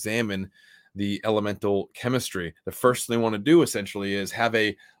package to examine the elemental chemistry. The first thing they want to do essentially is have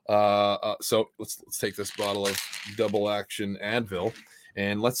so let's take this bottle of double action Advil,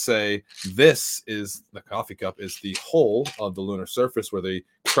 and let's say this is the coffee cup is the hole of the lunar surface where the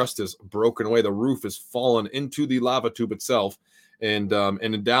crust is broken away, the roof is fallen into the lava tube itself. And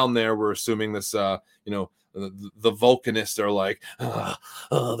down there, we're assuming this, the Vulcanists are like,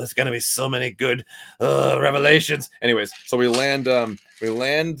 there's gonna be so many good revelations. Anyways, so we land the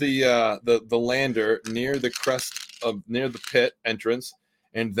lander near the crest near the pit entrance,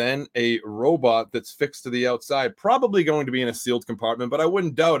 and then a robot that's fixed to the outside, probably going to be in a sealed compartment, but I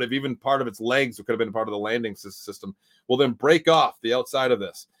wouldn't doubt if even part of its legs could have been part of the landing system, will then break off the outside of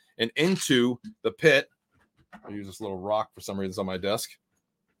this and into the pit. I'll use this little rock for some reason on my desk.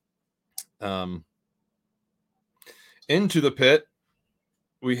 Into the pit,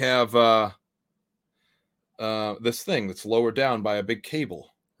 we have this thing that's lowered down by a big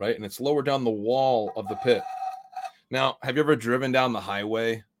cable, right? And it's lowered down the wall of the pit. Now, have you ever driven down the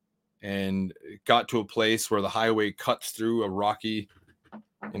highway and got to a place where the highway cuts through a rocky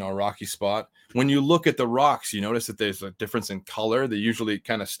spot? When you look at the rocks, you notice that there's a difference in color. They usually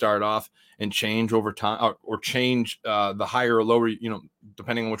kind of start off and change over time, or change the higher or lower,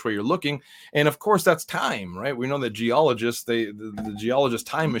 depending on which way you're looking. And of course, that's time, right? We know that geologists, the geologist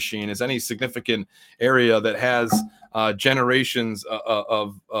time machine is any significant area that has generations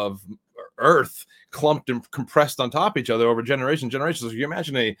of Earth clumped and compressed on top of each other over generations. So you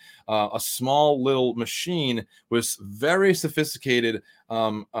imagine a small little machine with very sophisticated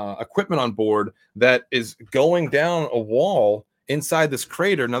equipment on board that is going down a wall inside this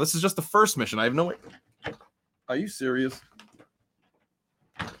crater. Now, this is just the first mission. I have no way. Are you serious?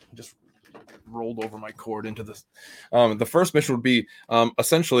 Just rolled over my cord into this. The first mission would be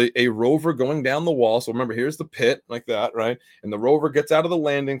essentially a rover going down the wall. So remember, here's the pit like that, right? And the rover gets out of the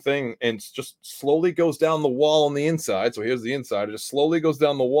landing thing and just slowly goes down the wall on the inside. So here's the inside. It just slowly goes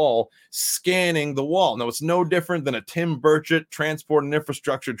down the wall, scanning the wall. Now, it's no different than a Tim Burchett transport and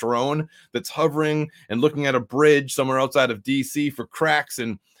infrastructure drone that's hovering and looking at a bridge somewhere outside of DC for cracks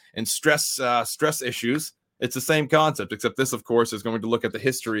and stress issues. It's the same concept, except this, of course, is going to look at the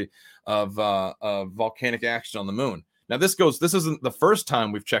history of volcanic action on the moon. Now, this isn't the first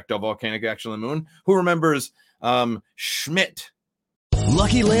time we've checked out volcanic action on the moon. Who remembers Schmidt?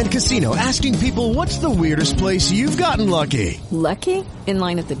 Lucky Land Casino, asking people, what's the weirdest place you've gotten lucky? Lucky? In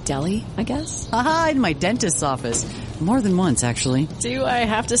line at the deli, I guess? Aha, in my dentist's office. More than once, actually. Do I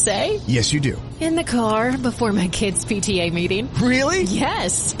have to say? Yes, you do. In the car before my kids' PTA meeting. Really?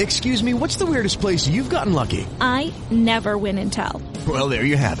 Yes. Excuse me, what's the weirdest place you've gotten lucky? I never win and tell. Well, there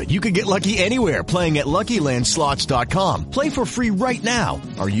you have it. You can get lucky anywhere, playing at LuckyLandSlots.com. Play for free right now.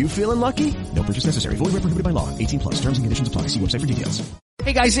 Are you feeling lucky? No purchase necessary. Void where prohibited by law. 18+. Terms and conditions apply. See website for details.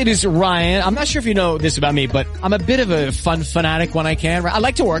 Hey guys, it is Ryan. I'm not sure if you know this about me, but I'm a bit of a fun fanatic when I can. I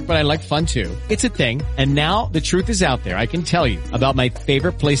like to work, but I like fun too. It's a thing. And now the truth is out there. I can tell you about my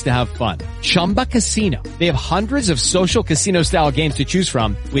favorite place to have fun. Chumba Casino. They have hundreds of social casino style games to choose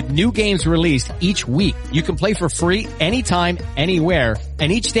from with new games released each week. You can play for free anytime, anywhere.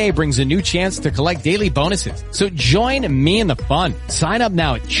 And each day brings a new chance to collect daily bonuses. So join me in the fun. Sign up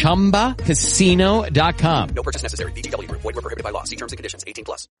now at ChumbaCasino.com. No purchase necessary. VGW Group. Void where prohibited by law. See terms and conditions.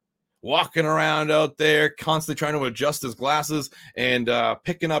 18+. Walking around out there, constantly trying to adjust his glasses and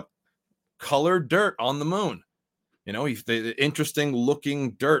picking up colored dirt on the moon. The interesting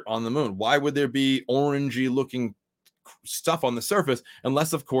looking dirt on the moon. Why would there be orangey looking stuff on the surface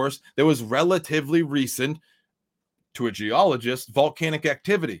unless, of course, there was relatively recent, to a geologist, volcanic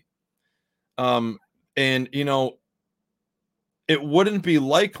activity? It wouldn't be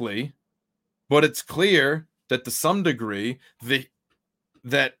likely, but it's clear that to some degree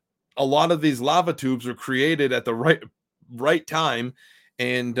that a lot of these lava tubes were created at the right time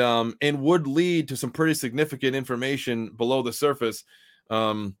and would lead to some pretty significant information below the surface.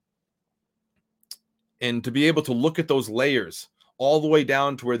 And to be able to look at those layers all the way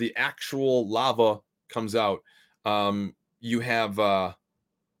down to where the actual lava comes out, you have the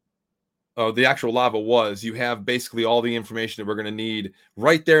actual lava was, you have basically all the information that we're going to need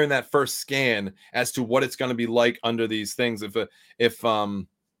right there in that first scan as to what it's going to be like under these things. If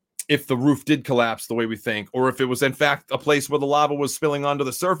the roof did collapse the way we think, or if it was in fact a place where the lava was spilling onto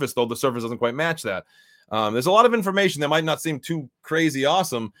the surface, though the surface doesn't quite match that. There's a lot of information that might not seem too crazy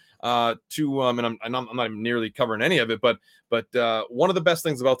awesome and I'm not even nearly covering any of it, but one of the best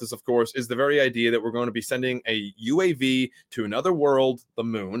things about this, of course, is the very idea that we're going to be sending a UAV to another world, the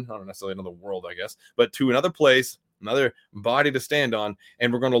moon, not necessarily another world, I guess, but to another place, another body to stand on,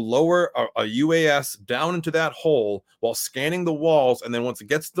 and we're going to lower a UAS down into that hole while scanning the walls, and then once it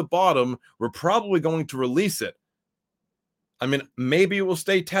gets to the bottom, we're probably going to release it. I mean, maybe it will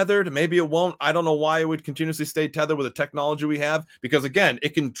stay tethered, maybe it won't. I don't know why it would continuously stay tethered with the technology we have, because again,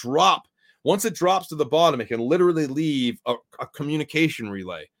 it can drop. Once it drops to the bottom, it can literally leave a communication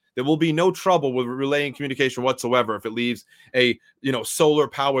relay. There will be no trouble with relaying communication whatsoever if it leaves a, solar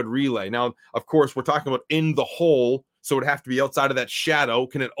powered relay. Now, of course, we're talking about in the hole, so it would have to be outside of that shadow.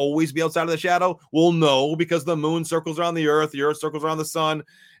 Can it always be outside of the shadow? Well, no, because the moon circles around the earth circles around the sun,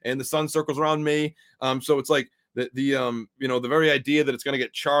 and the sun circles around me. So it's like the very idea that it's going to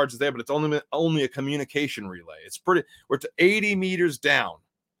get charged is there, but it's only a communication relay. We're to 80 meters down.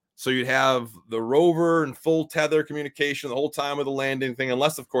 So you'd have the rover and full tether communication the whole time with the landing thing,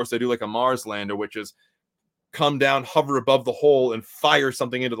 unless, of course, they do like a Mars lander, which is come down, hover above the hole, and fire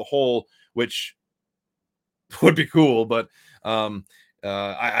something into the hole, which would be cool. But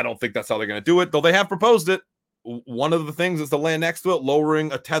I don't think that's how they're going to do it, though they have proposed it. One of the things is to land next to it,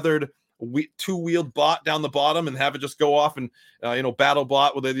 lowering a tethered two-wheeled bot down the bottom and have it just go off and, battle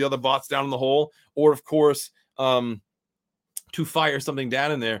bot with the other bots down in the hole. Or, of course, to fire something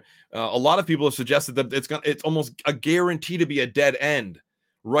down in there. A lot of people have suggested that it's almost a guarantee to be a dead end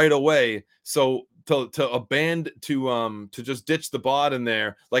right away. So to just ditch the bot in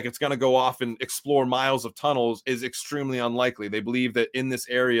there, like it's going to go off and explore miles of tunnels, is extremely unlikely. They believe that in this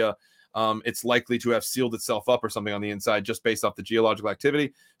area, it's likely to have sealed itself up or something on the inside just based off the geological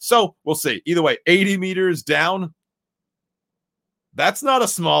activity. So we'll see. Either way, 80 meters down. That's not a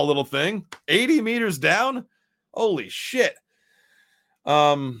small little thing. 80 meters down. Holy shit.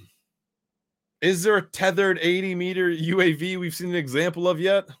 Is there a tethered 80-meter UAV we've seen an example of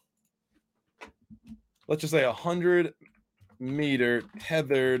yet? Let's just say 100-meter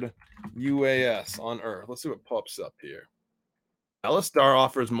tethered UAS on Earth. Let's see what pops up here. Alistar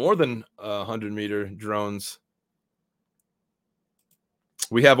offers more than 100-meter drones.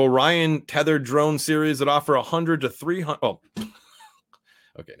 We have Orion tethered drone series that offer 100 to 300. Oh,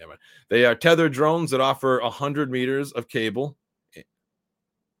 okay, never mind. They are tethered drones that offer 100 meters of cable.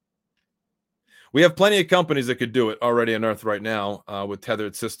 We have plenty of companies that could do it already on Earth right now with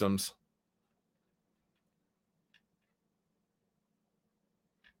tethered systems.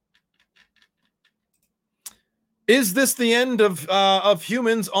 Is this the end of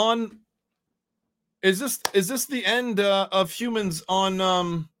humans on? Is this the end of humans on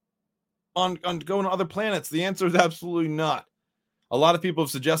going to other planets? The answer is absolutely not. A lot of people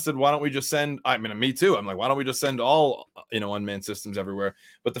have suggested, why don't we just send, I mean, me too. I'm like, why don't we just send all, unmanned systems everywhere?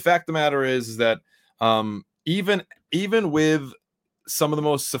 But the fact of the matter is that even with some of the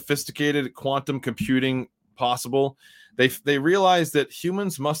most sophisticated quantum computing possible, they realize that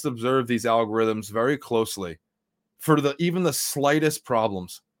humans must observe these algorithms very closely for even the slightest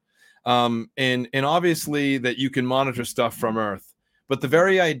problems. And obviously that you can monitor stuff from Earth. But the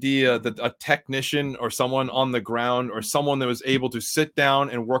very idea that a technician or someone on the ground or someone that was able to sit down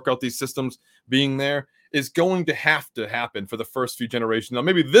and work out these systems being there is going to have to happen for the first few generations. Now,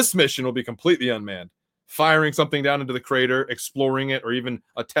 maybe this mission will be completely unmanned, firing something down into the crater, exploring it, or even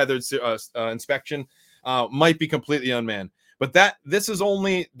a tethered inspection might be completely unmanned. But this is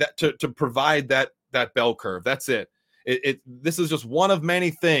only that to provide that bell curve. That's it. This is just one of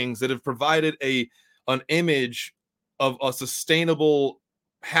many things that have provided an image of a sustainable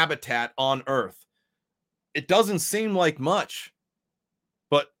habitat on Earth. It doesn't seem like much,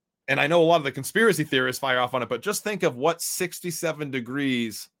 and I know a lot of the conspiracy theorists fire off on it, but just think of what 67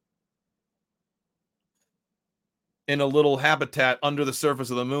 degrees in a little habitat under the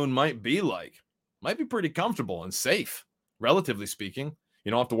surface of the moon might be like. Might be pretty comfortable and safe, relatively speaking. You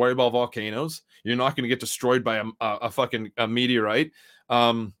don't have to worry about volcanoes. You're not going to get destroyed by a meteorite.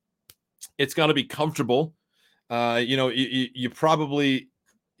 It's going to be comfortable. You probably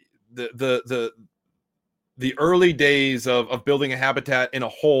the early days of building a habitat in a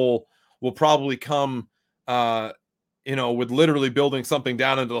hole will probably come, with literally building something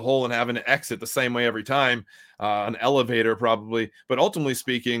down into the hole and having to exit the same way every time, an elevator probably. But ultimately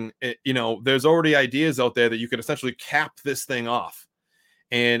speaking, there's already ideas out there that you can essentially cap this thing off.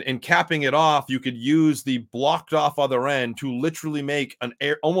 And in capping it off, you could use the blocked off other end to literally make an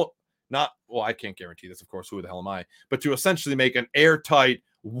air almost. Not, well, I can't guarantee this, of course, who the hell am I? But to essentially make an airtight,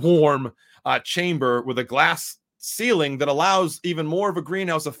 warm chamber with a glass ceiling that allows even more of a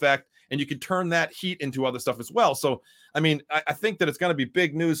greenhouse effect, and you can turn that heat into other stuff as well. So, I mean, I think that it's going to be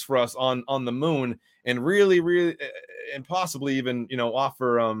big news for us on the moon, and really, really, and possibly even,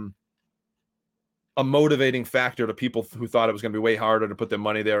 offer a motivating factor to people who thought it was going to be way harder to put their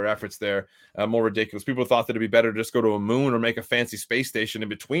money there or efforts there, more ridiculous. People thought that it'd be better to just go to a moon or make a fancy space station in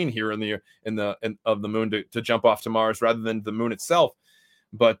between here and of the moon to jump off to Mars rather than the moon itself.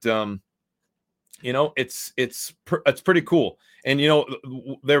 But it's pretty cool. And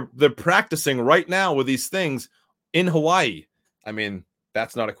they're practicing right now with these things in Hawaii. I mean,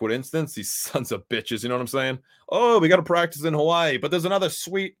 That's not a coincidence. These sons of bitches, you know what I'm saying? Oh, we got to practice in Hawaii, but there's another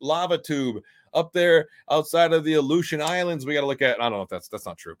sweet lava tube up there outside of the Aleutian Islands. We got to look at. I don't know if that's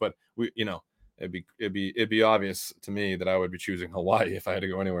not true, but we, it'd be obvious to me that I would be choosing Hawaii if I had to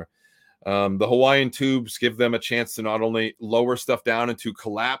go anywhere. The Hawaiian tubes give them a chance to not only lower stuff down into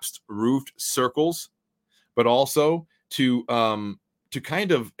collapsed roofed circles, but also to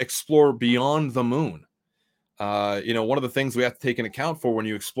kind of explore beyond the moon. One of the things we have to take into account for when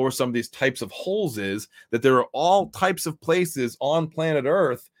you explore some of these types of holes is that there are all types of places on planet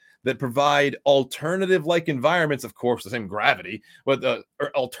Earth that provide alternative-like environments, of course, the same gravity, but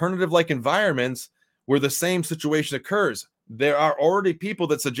alternative-like environments where the same situation occurs. There are already people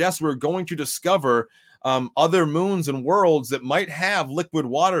that suggest we're going to discover other moons and worlds that might have liquid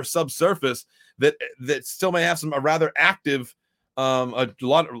water subsurface that still may have some rather active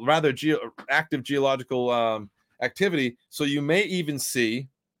active geological activity. So you may even see,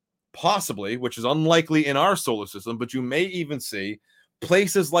 possibly, which is unlikely in our solar system, but you may even see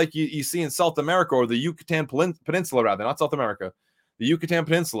places like you see in South America, or the Yucatan Peninsula, rather, not South America, the Yucatan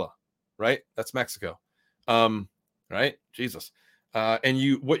Peninsula, right? That's Mexico, right? Jesus. And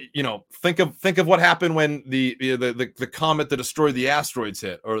think of what happened when the comet that destroyed the asteroids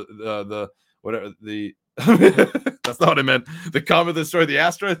hit, or that's not what I meant. The comet that destroyed the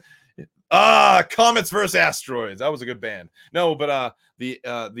asteroids. Comets versus Asteroids. That was a good band. No, but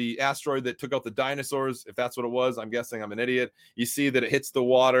the asteroid that took out the dinosaurs, if that's what it was, I'm guessing I'm an idiot. You see that it hits the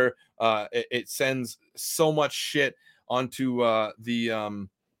water. It sends so much shit onto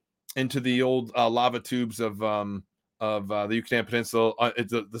into the old lava tubes of the Yucatan Peninsula.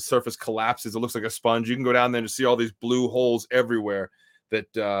 The surface collapses. It looks like a sponge. You can go down there and see all these blue holes everywhere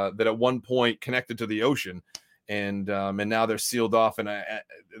that at one point connected to the ocean. And now they're sealed off, and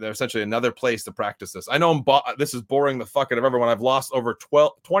they're essentially another place to practice this. I know this is boring the fuck out of everyone. I've lost over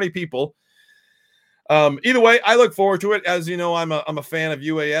 20 people. Either way, I look forward to it. As you know, I'm a fan of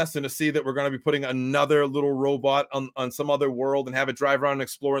UAS, and to see that we're going to be putting another little robot on some other world and have it drive around and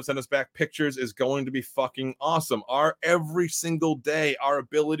explore and send us back pictures is going to be fucking awesome. Every single day, our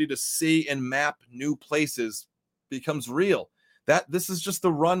ability to see and map new places becomes real. This is just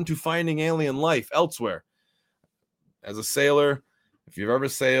the run to finding alien life elsewhere. As a sailor, if you've ever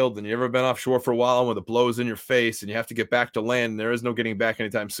sailed and you've ever been offshore for a while when it blows in your face and you have to get back to land, and there is no getting back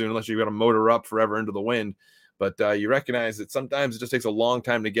anytime soon unless you've got to motor up forever into the wind. But you recognize that sometimes it just takes a long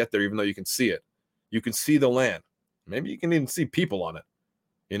time to get there, even though you can see it. You can see the land. Maybe you can even see people on it,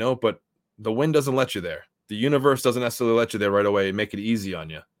 but the wind doesn't let you there. The universe doesn't necessarily let you there right away and make it easy on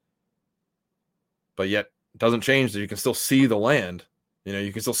you. But yet, it doesn't change that you can still see the land.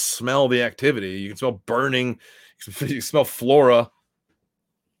 You can still smell the activity. You can smell burning. You can smell flora.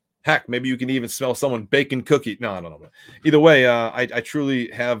 Heck, maybe you can even smell someone baking cookie. No, I don't know. Either way, I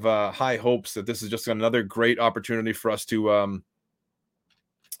truly have high hopes that this is just another great opportunity for us to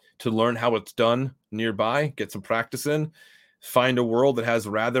learn how it's done nearby, get some practice in, find a world that has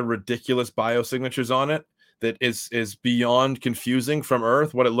rather ridiculous biosignatures on it that is beyond confusing from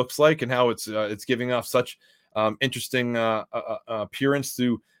Earth, what it looks like and how it's giving off such interesting appearance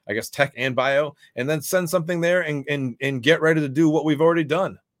through, I guess, tech and bio, and then send something there and get ready to do what we've already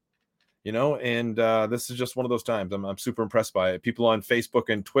done. And this is just one of those times. I'm super impressed by it. People on Facebook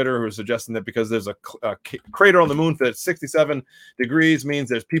and Twitter who are suggesting that because there's a crater on the moon that's 67 degrees means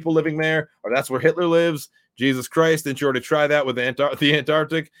there's people living there, or that's where Hitler lives. Jesus Christ, didn't you already try that with the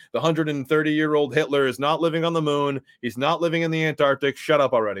Antarctic? The 130-year-old Hitler is not living on the moon. He's not living in the Antarctic. Shut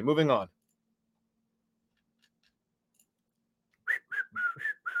up already. Moving on.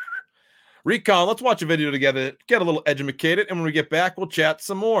 Recon, let's watch a video together, get a little educated, and when we get back, we'll chat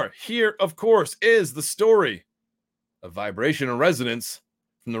some more. Here, of course, is the story of vibration and resonance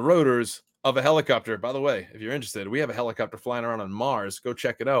from the rotors of a helicopter. By the way, if you're interested, we have a helicopter flying around on Mars. Go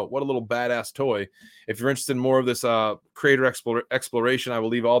check it out. What a little badass toy. If you're interested in more of this crater exploration, I will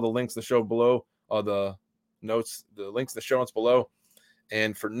leave all the links in the show below, the links in the show notes below.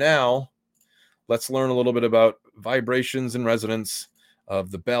 And for now, let's learn a little bit about vibrations and resonance of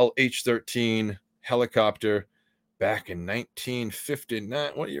the Bell H-13 helicopter back in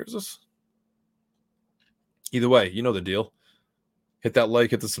 1959. What year is this? Either way, you know the deal. Hit that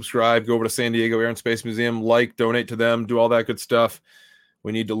like, hit the subscribe, go over to San Diego Air and Space Museum, donate to them, do all that good stuff.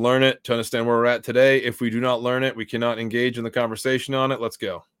 We need to learn it to understand where we're at today. If we do not learn it, we cannot engage in the conversation on it. Let's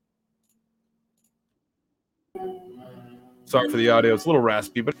go. Sorry for the audio. It's a little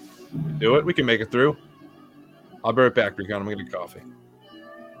raspy, but do it. We can make it through. I'll be right back, Recon. I'm going to get coffee.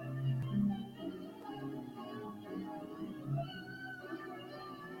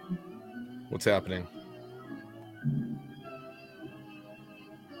 What's happening?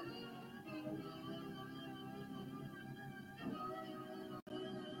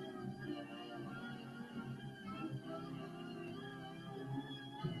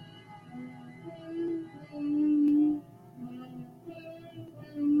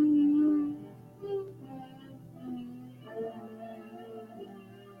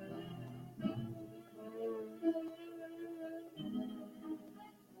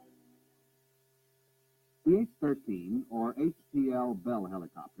 The H-13 or HTL Bell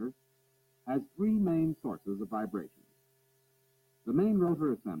helicopter has three main sources of vibration. The main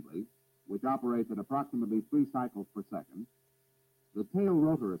rotor assembly, which operates at approximately 3 cycles per second, the tail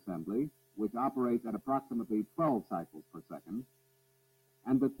rotor assembly, which operates at approximately 12 cycles per second,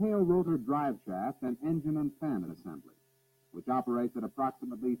 and the tail rotor drive shaft and engine and fan assembly, which operates at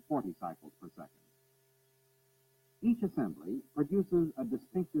approximately 40 cycles per second. Each assembly produces a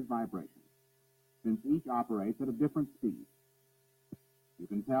distinctive vibration, since each operates at a different speed. You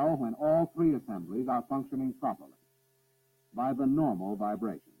can tell when all three assemblies are functioning properly by the normal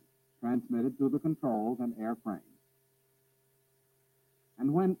vibration transmitted through the controls and airframe.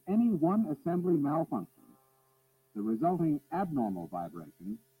 And when any one assembly malfunctions, the resulting abnormal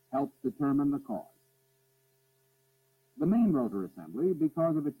vibration helps determine the cause. The main rotor assembly,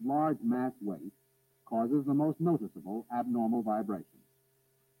 because of its large mass weight, causes the most noticeable abnormal vibration.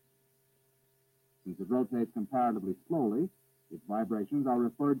 Since it rotates comparatively slowly, its vibrations are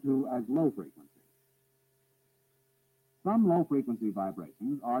referred to as low frequency. Some low-frequency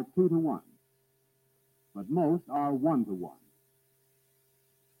vibrations are 2 to 1, but most are 1 to 1.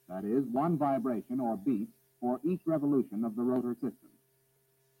 That is, one vibration or beat for each revolution of the rotor system.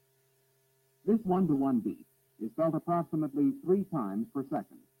 This 1 to 1 beat is felt approximately 3 times per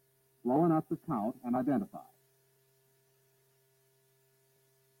second, slow enough to count and identify.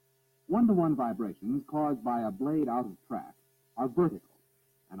 1 to 1 vibrations caused by a blade out of track are vertical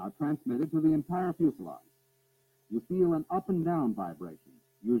and are transmitted to the entire fuselage. You feel an up and down vibration,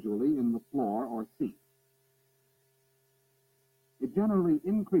 usually in the floor or seat. It generally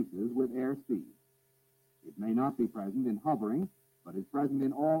increases with air speed. It may not be present in hovering, but is present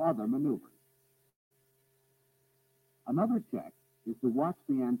in all other maneuvers. Another check is to watch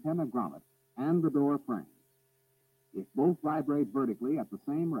the antenna grommet and the door frame. If both vibrate vertically at the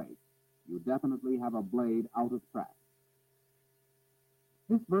same rate, you definitely have a blade out of track.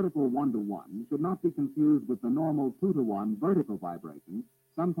 This vertical 1 to 1 should not be confused with the normal 2 to 1 vertical vibration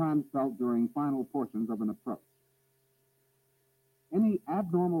sometimes felt during final portions of an approach. Any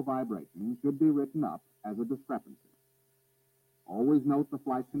abnormal vibration should be written up as a discrepancy. Always note the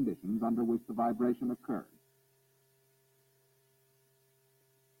flight conditions under which the vibration occurred.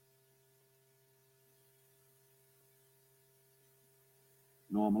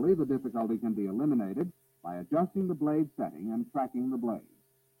 Normally, the difficulty can be eliminated by adjusting the blade setting and tracking the blade.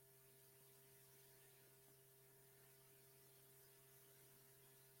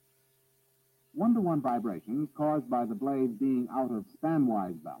 One-to-one vibrations caused by the blade being out of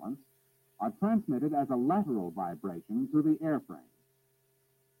spanwise balance are transmitted as a lateral vibration to the airframe.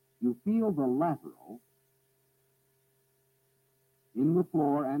 You feel the lateral in the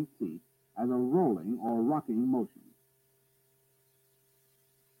floor and seat as a rolling or rocking motion.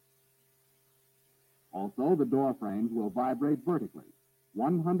 Also, the door frames will vibrate vertically,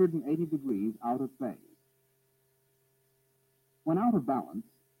 180 degrees out of phase. When out of balance,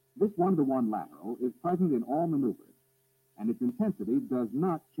 this 1-to-1 lateral is present in all maneuvers, and its intensity does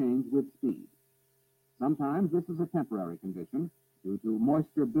not change with speed. Sometimes this is a temporary condition due to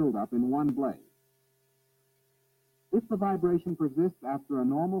moisture buildup in one blade. If the vibration persists after a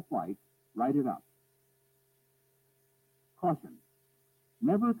normal flight, write it up. Caution.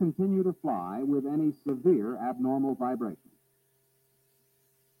 Never continue to fly with any severe abnormal vibration.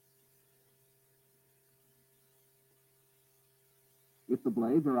 If the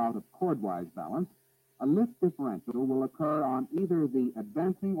blades are out of chordwise balance, a lift differential will occur on either the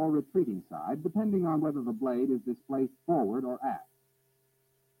advancing or retreating side, depending on whether the blade is displaced forward or aft.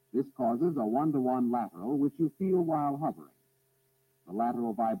 This causes a 1-to-1 lateral, which you feel while hovering. The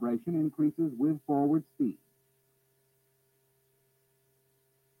lateral vibration increases with forward speed.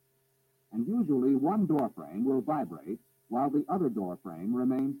 And usually one door frame will vibrate while the other door frame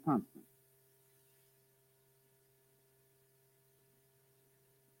remains constant.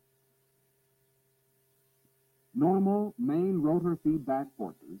 Normal main rotor feedback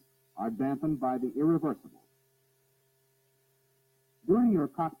forces are dampened by the irreversible. During your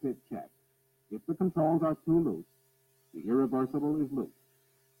cockpit check, if the controls are too loose, the irreversible is loose.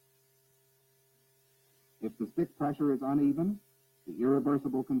 If the stick pressure is uneven, the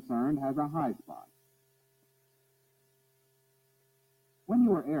irreversible concerned has a high spot. When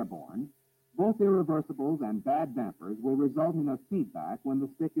you are airborne, both irreversibles and bad dampers will result in a feedback when the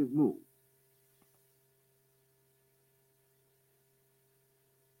stick is moved.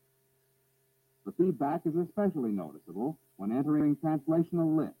 The feedback is especially noticeable when entering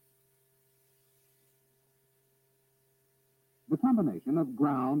translational lift. The combination of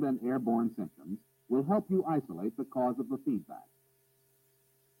ground and airborne symptoms will help you isolate the cause of the feedback.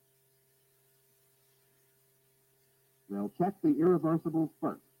 They'll check the irreversibles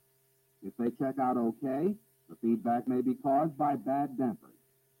first. If they check out okay, the feedback may be caused by bad dampers.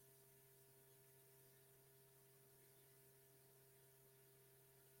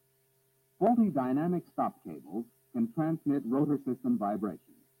 Faulty dynamic stop cables can transmit rotor system vibrations.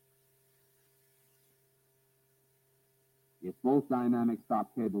 If both dynamic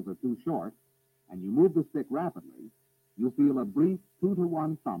stop cables are too short, and you move the stick rapidly, you feel a brief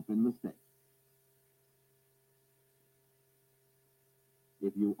 2-to-1 thump in the stick.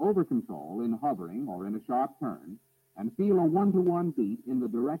 If you over-control in hovering or in a sharp turn, and feel a 1-to-1 beat in the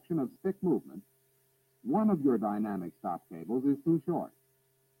direction of stick movement, one of your dynamic stop cables is too short.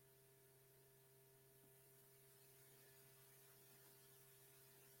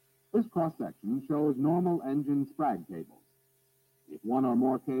 This cross-section shows normal engine sprag cables. If one or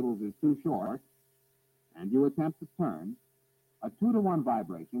more cables is too short, and you attempt to turn, a 2-to-1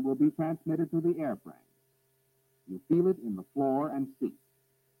 vibration will be transmitted to the airframe. You feel it in the floor and seat.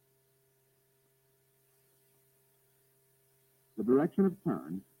 The direction of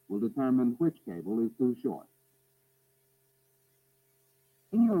turn will determine which cable is too short.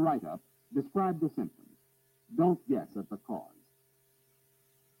 In your write-up, describe the symptoms. Don't guess at the cause.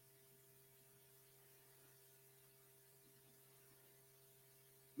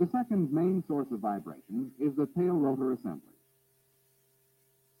 The second main source of vibration is the tail rotor assembly.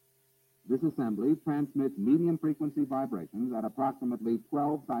 This assembly transmits medium frequency vibrations at approximately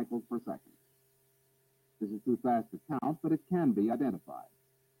 12 cycles per second. This is too fast to count, but it can be identified.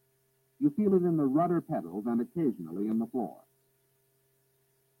 You feel it in the rudder pedals and occasionally in the floor.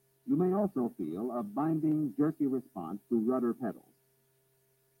 You may also feel a binding, jerky response to rudder pedals.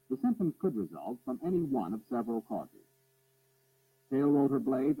 The symptoms could result from any one of several causes. Tail rotor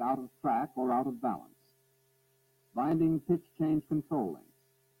blades out of track or out of balance. Binding pitch change control links.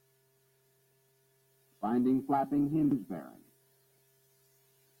 Binding flapping hinge bearings.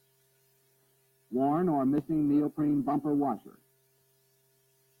 Worn or missing neoprene bumper washer.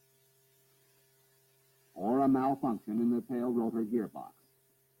 Or a malfunction in the tail rotor gearbox.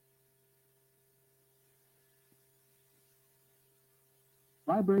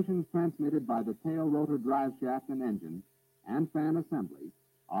 Vibrations transmitted by the tail rotor drive shaft and engine and fan assembly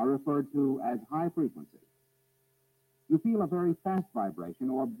are referred to as high frequency. You feel a very fast vibration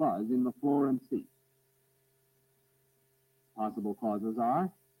or buzz in the floor and seat. Possible causes are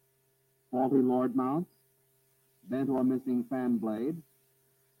faulty lord mounts, bent or missing fan blade,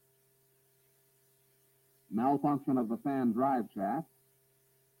 malfunction of the fan drive shaft,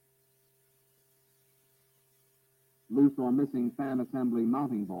 loose or missing fan assembly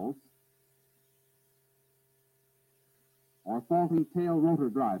mounting bolts, or faulty tail rotor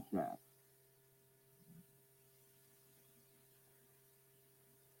drive shaft.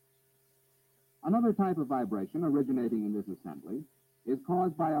 Another type of vibration originating in this assembly is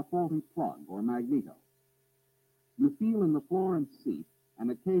caused by a faulty plug or magneto. You feel in the floor and seat an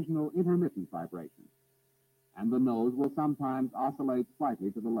occasional intermittent vibration, and the nose will sometimes oscillate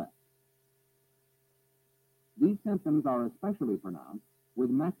slightly to the left. These symptoms are especially pronounced with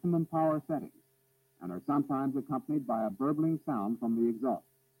maximum power settings and are sometimes accompanied by a burbling sound from the exhaust.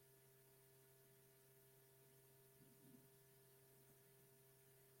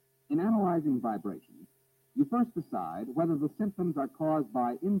 In analyzing vibrations, you first decide whether the symptoms are caused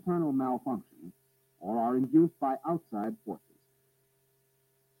by internal malfunction or are induced by outside forces.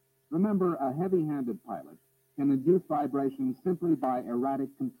 Remember, a heavy-handed pilot can induce vibrations simply by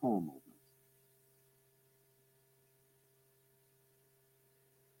erratic control movements.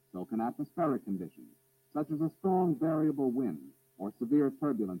 So can atmospheric conditions, such as a strong variable wind or severe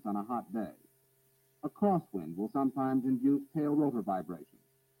turbulence on a hot day. A crosswind will sometimes induce tail rotor vibrations.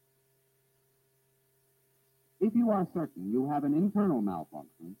 If you are certain you have an internal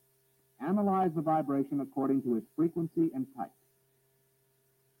malfunction, analyze the vibration according to its frequency and type.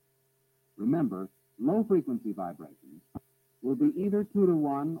 Remember, low-frequency vibrations will be either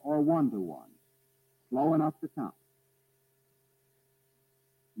 2-to-1 or 1-to-1, slow enough to count.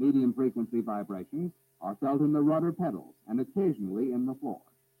 Medium-frequency vibrations are felt in the rudder pedals and occasionally in the floor.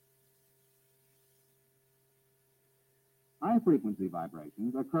 High-frequency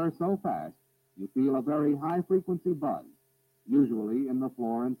vibrations occur so fast you feel a very high-frequency buzz, usually in the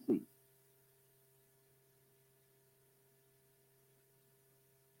floor and seat.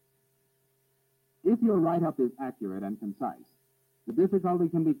 If your write-up is accurate and concise, the difficulty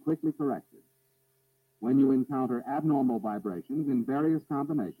can be quickly corrected. When you encounter abnormal vibrations in various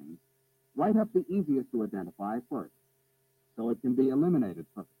combinations, write up the easiest to identify first, so it can be eliminated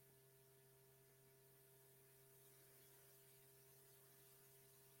first.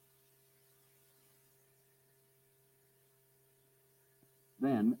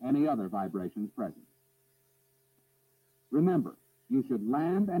 then any other vibrations present. Remember, you should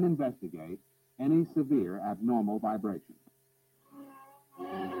land and investigate any severe abnormal vibration.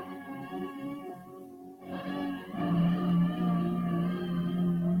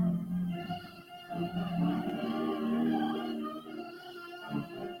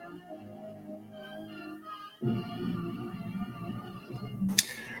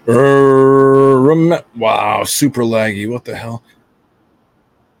 Wow, super laggy. What the hell?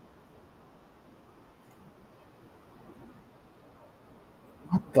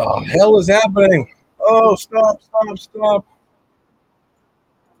 What the hell is happening? Oh, stop.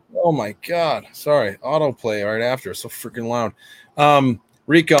 Oh my God. Sorry. Autoplay right after. It's so freaking loud.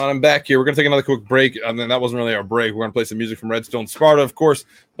 Recon, I'm back here. We're going to take another quick break. And then that wasn't really our break. We're going to play some music from Redstone Sparta, of course.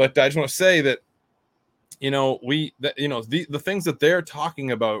 But I just want to say that, the things that they're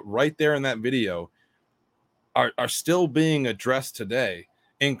talking about right there in that video are still being addressed today,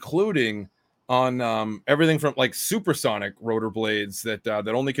 including on everything from like supersonic rotor blades that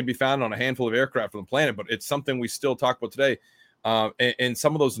only can be found on a handful of aircraft on the planet. But it's something we still talk about today. And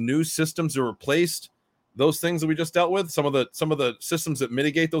some of those new systems are replaced those things that we just dealt with. Some of the systems that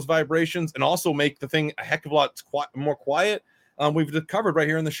mitigate those vibrations and also make the thing a heck of a lot more quiet. We've covered right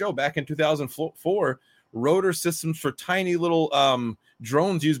here in the show back in 2004. Rotor systems for tiny little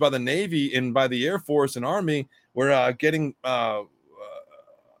drones used by the Navy and by the Air Force and Army were getting. I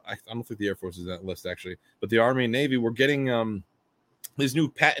don't think the Air Force is that list actually, but the Army and Navy were getting these new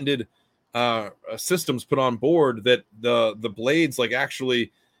patented systems put on board that the blades like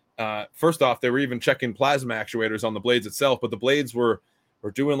actually. First off, they were even checking plasma actuators on the blades itself, but the blades were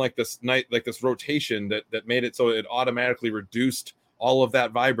doing like this rotation that made it so it automatically reduced all of that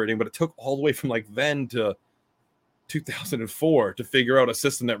vibrating, but it took all the way from like then to 2004 to figure out a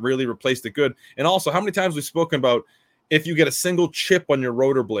system that really replaced it good. And also, how many times we've spoken about if you get a single chip on your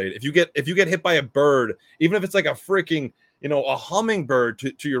rotor blade, if you get hit by a bird, even if it's like a freaking a hummingbird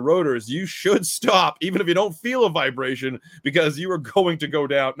to your rotors, you should stop, even if you don't feel a vibration, because you are going to go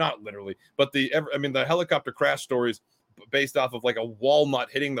down. Not literally, but the helicopter crash stories based off of like a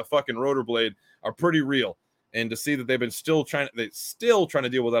walnut hitting the fucking rotor blade are pretty real. And to see that they've been still trying to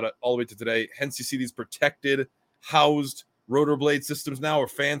deal with that all the way to today. Hence, you see these protected, housed rotor blade systems now, or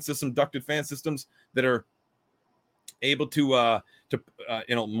ducted fan systems that are able to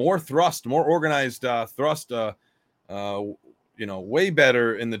more thrust, more organized thrust. Way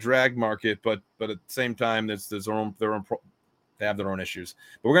better in the drag market, but at the same time, they have their own issues.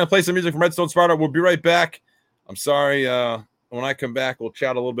 But we're gonna play some music from Redstone Sparta. We'll be right back. I'm sorry. When I come back, we'll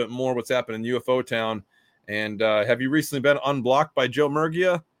chat a little bit more what's happening in UFO Town. And have you recently been unblocked by Joe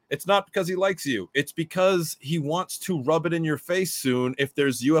Murgia? It's not because he likes you. It's because he wants to rub it in your face soon if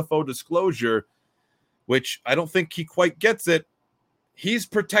there's UFO disclosure, which I don't think he quite gets it. He's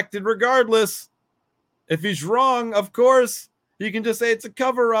protected regardless. If he's wrong, of course, you can just say it's a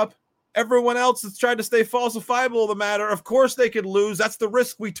cover-up. Everyone else that's tried to stay falsifiable of the matter, of course they could lose. That's the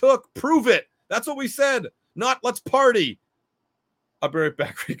risk we took. Prove it. That's what we said. Not let's party. I'll be right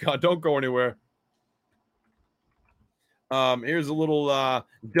back, Recon. Don't go anywhere. Here's a little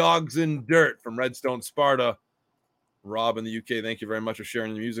Dogs in Dirt from Redstone Sparta. Rob in the UK, thank you very much for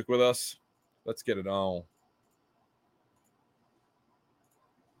sharing the music with us. Let's get it on.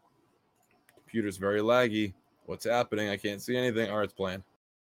 Computer's very laggy. What's happening? I can't see anything. All right, it's playing.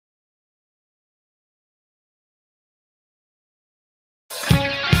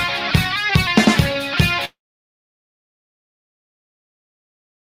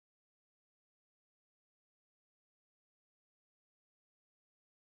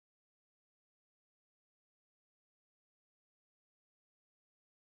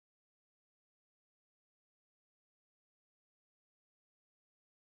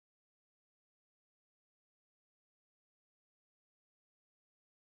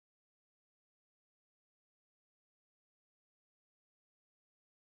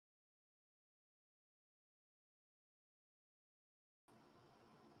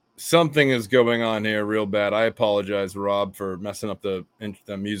 Something is going on here real bad. I apologize, Rob, for messing up the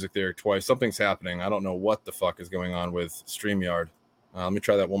music there twice. Something's happening. I don't know what the fuck is going on with StreamYard. Let me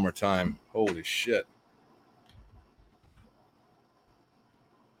try that one more time. Holy shit.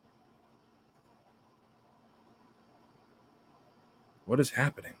 What is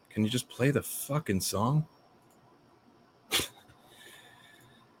happening? Can you just play the fucking song?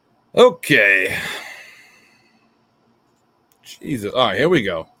 Okay. Jesus. All right, here we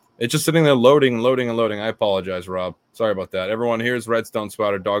go. It's just sitting there loading. I apologize, Rob. Sorry about that. Everyone, here's Redstone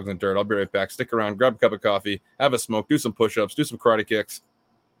Sparta, Dogs in Dirt. I'll be right back. Stick around, grab a cup of coffee, have a smoke, do some push-ups, do some karate kicks.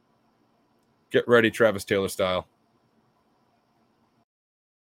 Get ready, Travis Taylor style.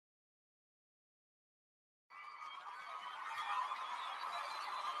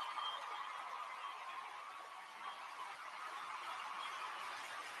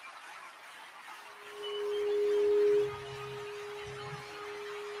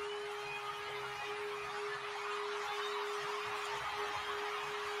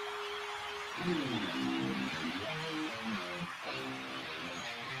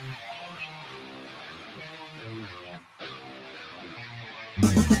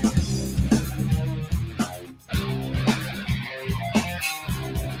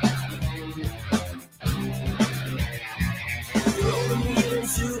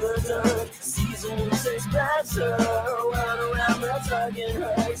 Into the dirt, season tastes better. Run around the tugging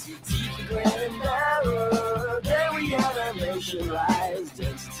hurts, deep the grin and narrow. There we have a nationalized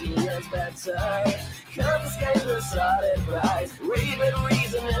density that's better. Confiscate the solid price, raving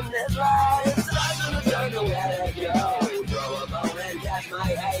reason in this life. Dogs in the dirt, nowhere to go. Throw a bone and catch my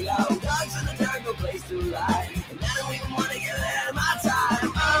halo. Dogs in the dirt, no place to lie. And I don't even want to get ahead of my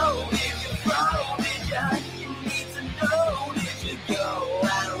time. Oh, if you throw it, yeah, you need to know. Go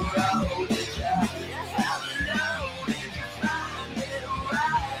out road, did ya? How low did you find it?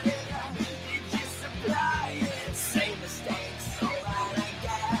 Right it? Did you supply it? Same mistakes, all that I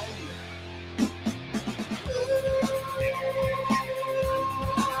got. It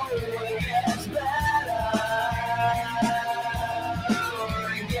gets better.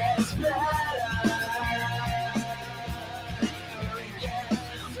 It gets better.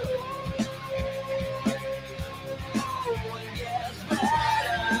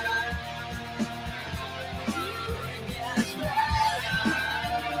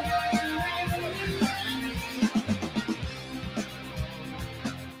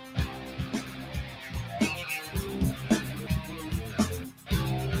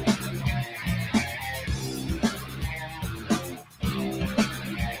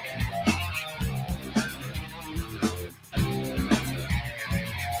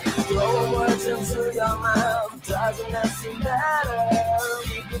 Throw words into your mouth, doesn't that seem better?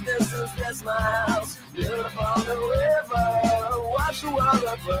 Equal distance, that's my house, beautiful on the river. Watch the world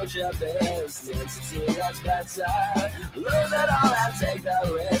approach your best, density that's better. Lose it all and take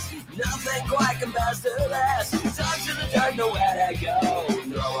the risk, nothing quite compares to this. Dogs in the dirt, nowhere to go.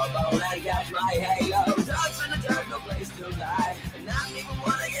 Throw a bone and catch my halo. Dogs in the dirt, no place to lie. And I don't even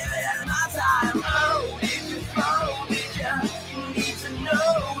want to get ahead of my time. Oh, if you throw it, yeah, you need to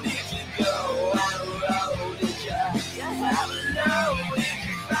know. Go out road, did ya? You have a low, did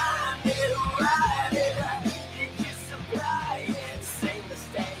you find it? Right it? Did you supply it? Same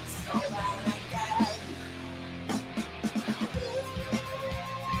mistakes, all that I got.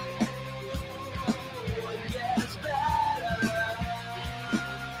 It gets better.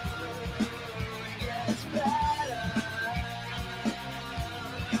 It gets better.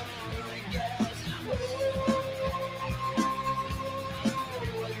 It gets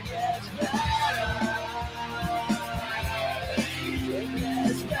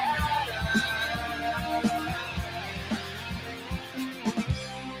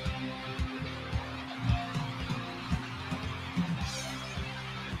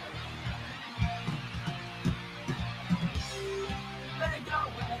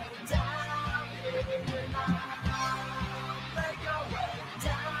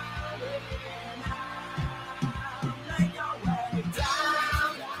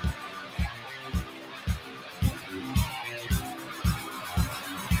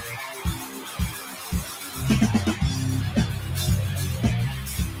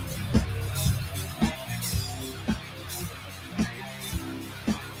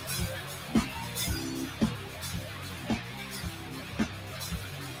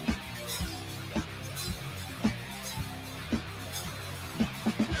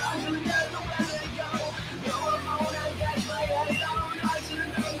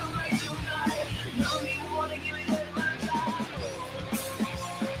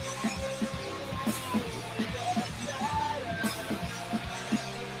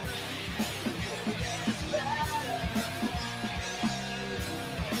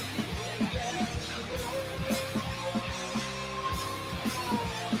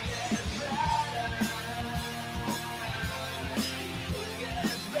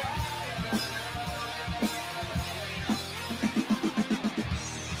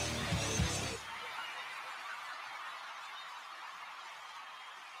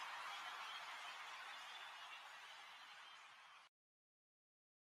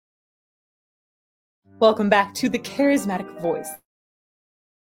Welcome back to the Charismatic Voice.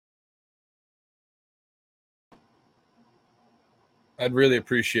 I'd really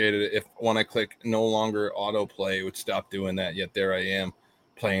appreciate it if when I click no longer autoplay, it would stop doing that. Yet there I am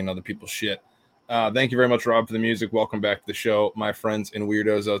playing other people's shit. Thank you very much, Rob, for the music. Welcome back to the show, my friends and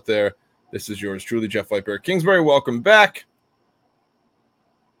weirdos out there. This is yours truly, Jeff Whitebear Kingsbury. Welcome back.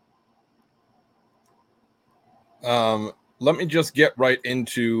 Let me just get right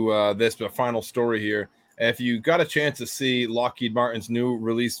into this, the final story here. If you got a chance to see Lockheed Martin's new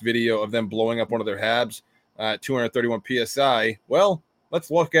released video of them blowing up one of their HABs at 231 PSI, well, let's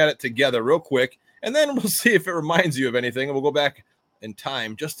look at it together real quick, and then we'll see if it reminds you of anything, and we'll go back in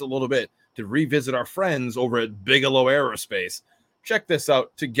time just a little bit to revisit our friends over at Bigelow Aerospace. Check this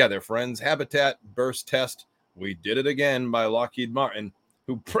out together, friends. Habitat burst test. We did it again by Lockheed Martin,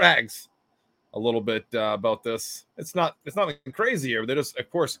 who brags a little bit about this. It's not crazy here. They're just, of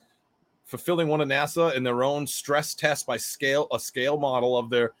course, fulfilling one of NASA in their own stress test by a scale model of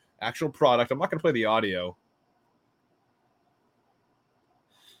their actual product. I'm not going to play the audio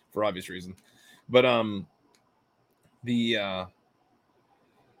for obvious reason, but they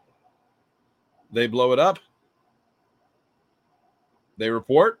blow it up. They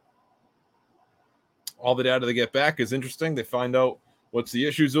report. All the data they get back is interesting. They find out what's the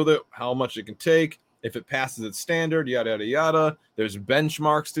issues with it, how much it can take, if it passes its standard, yada, yada, yada. There's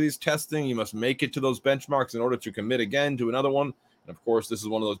benchmarks to these testing. You must make it to those benchmarks in order to commit again to another one. And, of course, this is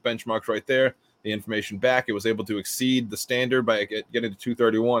one of those benchmarks right there. The information back, it was able to exceed the standard by getting to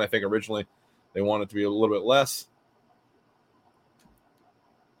 231. I think originally they wanted it to be a little bit less.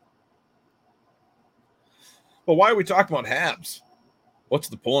 But why are we talking about HABs? What's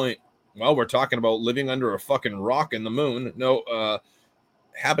the point? Well, we're talking about living under a fucking rock in the moon. No,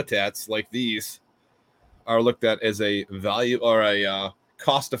 habitats like these are looked at as a value or a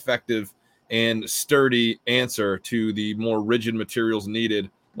cost-effective and sturdy answer to the more rigid materials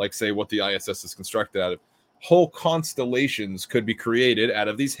needed, like, say, what the ISS is constructed out of. Whole constellations could be created out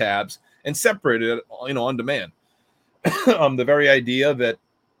of these HABs and separated, on demand. The very idea that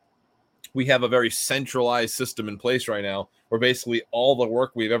we have a very centralized system in place right now where basically all the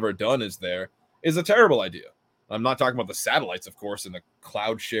work we've ever done is there is a terrible idea. I'm not talking about the satellites, of course, and the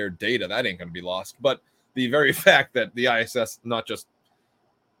cloud shared data. That ain't going to be lost. But the very fact that the ISS, not just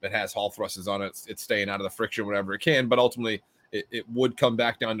it has Hall thrusters on it, it's staying out of the friction whenever it can, but ultimately it would come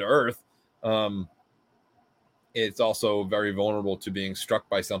back down to Earth. It's also very vulnerable to being struck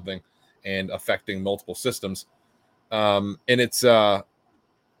by something and affecting multiple systems. And it's an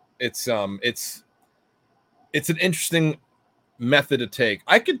interesting method to take.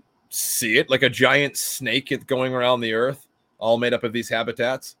 I could see it like a giant snake going around the Earth, all made up of these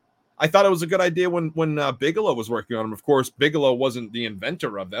habitats. I thought it was a good idea when Bigelow was working on them. Of course, Bigelow wasn't the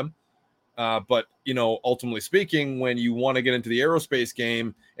inventor of them. But, ultimately speaking, when you want to get into the aerospace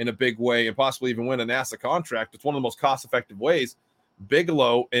game in a big way and possibly even win a NASA contract, it's one of the most cost-effective ways.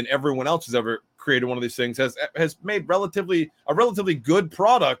 Bigelow and everyone else who's ever created one of these things has made a relatively good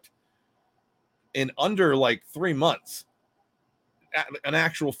product in under like 3 months, an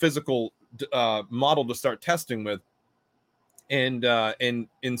actual physical model to start testing with. And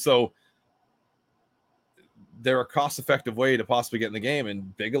so they're a cost-effective way to possibly get in the game.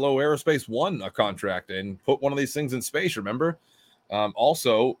 And Bigelow Aerospace won a contract and put one of these things in space, remember?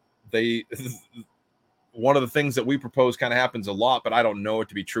 Also, one of the things that we propose kind of happens a lot, but I don't know it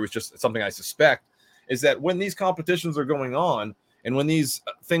to be true. It's just something I suspect, is that when these competitions are going on and when these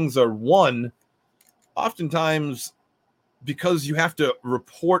things are won, oftentimes, because you have to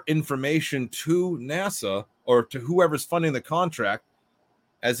report information to NASA or to whoever's funding the contract,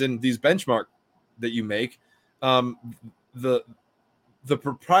 as in these benchmark that you make, the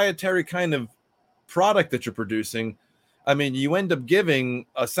proprietary kind of product that you're producing, I mean, you end up giving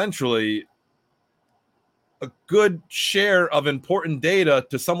essentially a good share of important data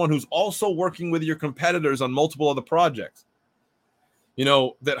to someone who's also working with your competitors on multiple other projects,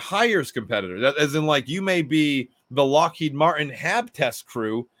 that hires competitors. That, as in, like, you may be the Lockheed Martin HAB test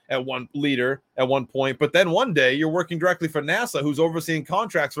crew at one point, but then one day you're working directly for NASA, who's overseeing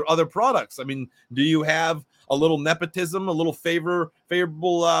contracts for other products. I mean, do you have a little nepotism, a little favorable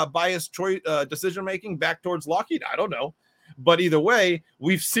biased choice decision making back towards Lockheed? I don't know. But either way,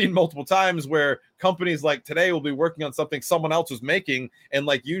 we've seen multiple times where companies like today will be working on something someone else was making, and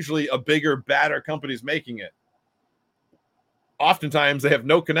like usually a bigger, badder company's making it. Oftentimes they have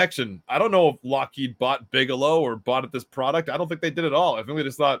no connection. I don't know if Lockheed bought Bigelow or bought this product. I don't think they did at all. I think they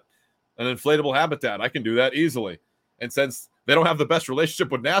just thought an inflatable habitat, I can do that easily. And since they don't have the best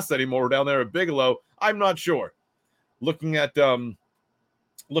relationship with NASA anymore down there at Bigelow, I'm not sure. Looking at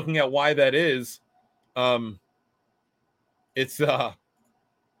why that is, it's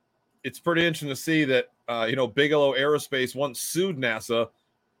pretty interesting to see that Bigelow Aerospace once sued NASA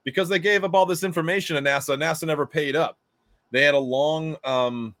because they gave up all this information to NASA. NASA never paid up. They had a long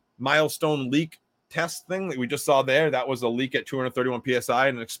milestone leak test thing that we just saw there. That was a leak at 231 PSI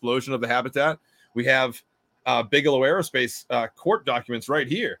and an explosion of the habitat. We have Bigelow Aerospace court documents right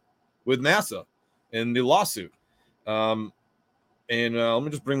here with NASA in the lawsuit. And And let me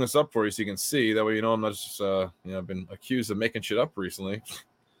just bring this up for you so you can see. That way, I'm not just, I've been accused of making shit up recently.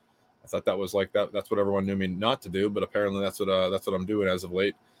 I thought that was like that. That's what everyone knew me not to do, but apparently that's what I'm doing as of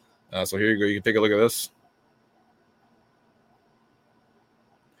late. So here you go. You can take a look at this.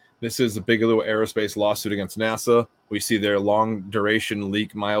 This is the Bigelow Aerospace lawsuit against NASA. We see their long duration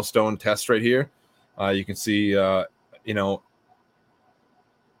leak milestone test right here. You can see, well,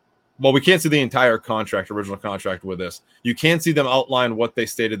 we can't see the entire original contract with this. You can see them outline what they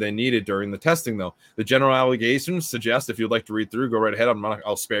stated they needed during the testing, though. The general allegations suggest, if you'd like to read through, go right ahead.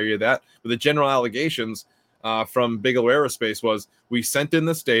 I'll spare you that. But the general allegations from Bigelow Aerospace was, we sent in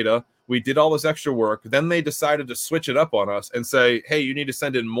this data, we did all this extra work, then they decided to switch it up on us and say, hey, you need to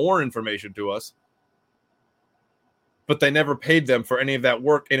send in more information to us. But they never paid them for any of that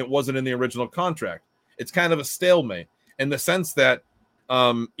work, and it wasn't in the original contract. It's kind of a stalemate in the sense that, I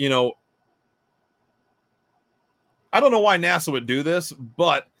don't know why NASA would do this,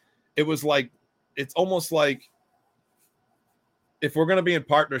 but it was like, it's almost like, if we're going to be in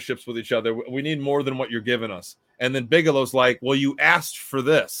partnerships with each other, we need more than what you're giving us. And then Bigelow's like, well, you asked for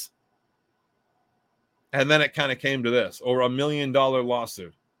this. And then it kind of came to this, over $1 million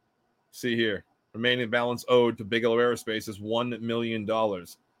lawsuit. See here, remaining balance owed to Bigelow Aerospace is $1 million.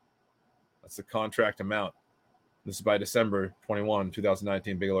 That's the contract amount. This is by December 21,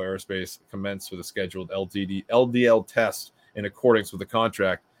 2019. Bigelow Aerospace commenced with a scheduled LDL test in accordance with the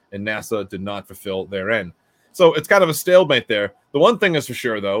contract, and NASA did not fulfill their end. So it's kind of a stalemate there. The one thing is for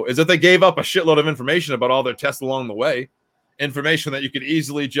sure, though, is that they gave up a shitload of information about all their tests along the way, information that you could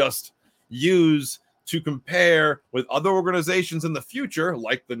easily just use to compare with other organizations in the future,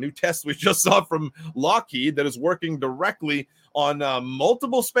 like the new test we just saw from Lockheed that is working directly on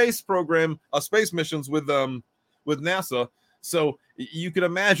multiple space missions with NASA. So you can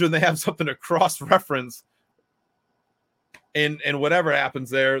imagine they have something to cross-reference. And whatever happens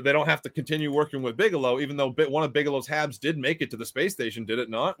there, they don't have to continue working with Bigelow, even though one of Bigelow's HABs did make it to the space station, did it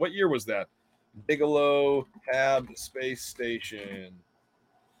not? What year was that? Bigelow HAB Space Station.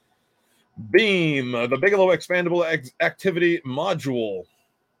 Beam, the Bigelow Expandable Activity Module.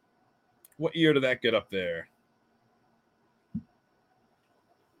 What year did that get up there?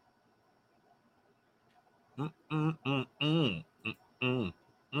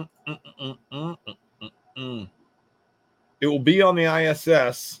 It will be on the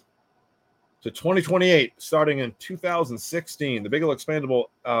ISS to 2028, starting in 2016. The Bigelow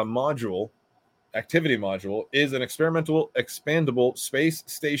Expandable Activity Module is an experimental expandable space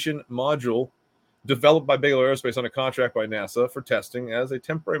station module developed by Bigelow Aerospace on a contract by NASA for testing as a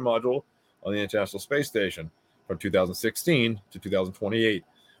temporary module on the International Space Station from 2016 to 2028,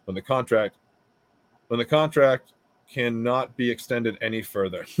 when the contract cannot be extended any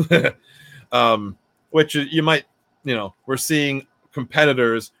further. Which you might, we're seeing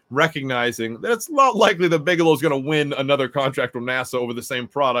competitors recognizing that it's not likely that Bigelow is going to win another contract from NASA over the same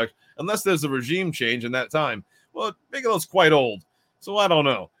product unless there's a regime change in that time. Well, Bigelow's quite old, so I don't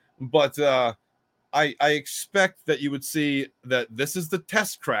know. But I expect that you would see that this is the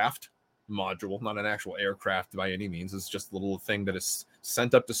test craft module, not an actual aircraft by any means. It's just a little thing that is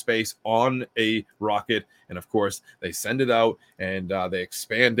sent up to space on a rocket, and of course they send it out and they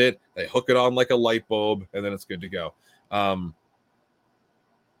expand it, they hook it on like a light bulb, and then it's good to go.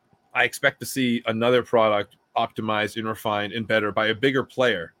 I expect to see another product optimized and refined and better by a bigger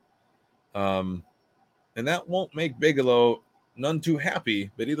player, and that won't make Bigelow none too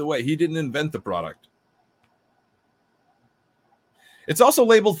happy, but either way, he didn't invent the product. It's also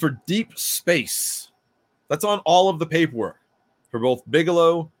labeled for deep space. That's on all of the paperwork for both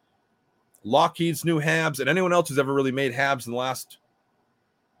Bigelow, Lockheed's new HABs, and anyone else who's ever really made HABs in the last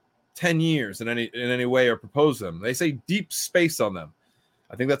 10 years in any way or proposed them. They say deep space on them.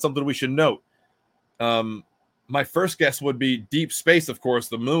 I think that's something we should note. My first guess would be deep space. Of course,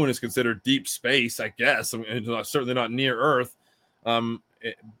 the moon is considered deep space, I guess. I mean, it's certainly not near Earth.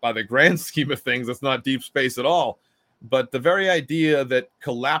 By the grand scheme of things, it's not deep space at all. But the very idea that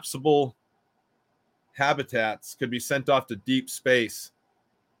collapsible habitats could be sent off to deep space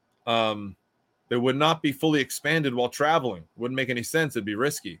that would not be fully expanded while traveling wouldn't make any sense. It'd be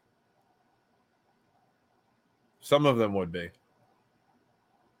risky. Some of them would be.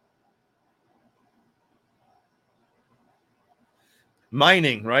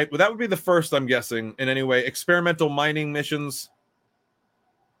 Mining, right? Well, that would be the first, I'm guessing, in any way. Experimental mining missions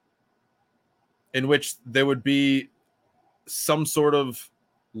in which there would be some sort of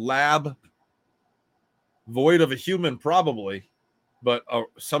lab, void of a human probably, but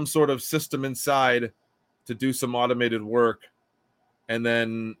some sort of system inside to do some automated work. And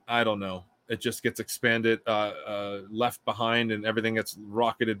then, I don't know, it just gets expanded, left behind, and everything gets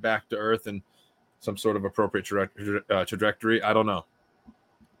rocketed back to Earth in some sort of appropriate trajectory. I don't know.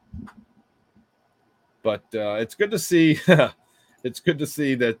 But it's good to see. It's good to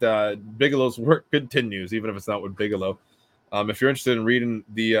see that Bigelow's work continues, even if it's not with Bigelow. If you're interested in reading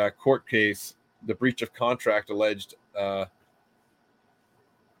the court case, the breach of contract alleged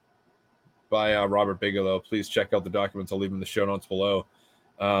by Robert Bigelow, please check out the documents. I'll leave them in the show notes below.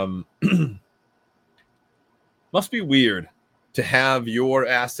 Must be weird to have your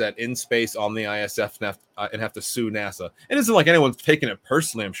asset in space on the ISF and have to sue NASA. It isn't like anyone's taking it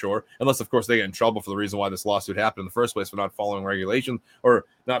personally, I'm sure, unless, of course, they get in trouble for the reason why this lawsuit happened in the first place for not following regulations or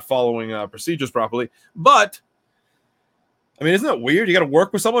not following procedures properly. But, I mean, isn't it weird? You got to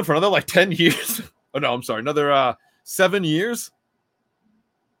work with someone for another, 10 years? Oh, no, I'm sorry, another 7 years?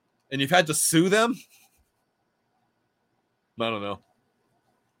 And you've had to sue them? I don't know.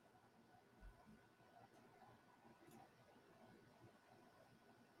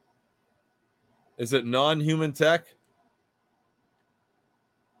 Is it non-human tech?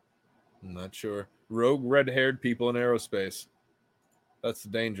 I'm not sure. Rogue red-haired people in aerospace. That's the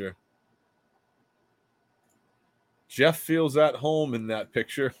danger. Jeff feels at home in that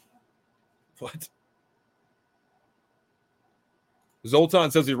picture. What?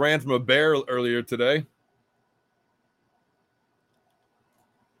 Zoltan says he ran from a bear earlier today.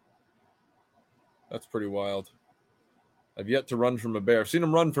 That's pretty wild. I've yet to run from a bear. I've seen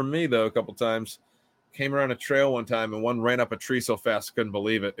him run from me, though, a couple times. Came around a trail one time, and one ran up a tree so fast I couldn't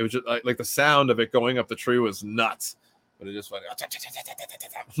believe it. It was just like the sound of it going up the tree was nuts. But it just went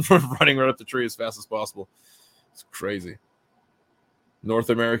running right up the tree as fast as possible. It's crazy. North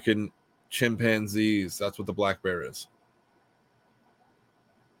American chimpanzees. That's what the black bear is.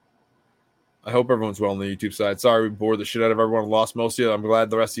 I hope everyone's well on the YouTube side. Sorry we bored the shit out of everyone. Lost most of you. I'm glad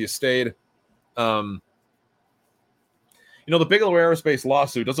the rest of you stayed. The Bigelow Aerospace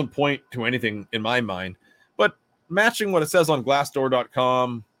lawsuit doesn't point to anything in my mind, but matching what it says on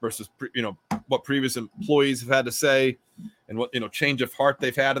Glassdoor.com versus, what previous employees have had to say and what, change of heart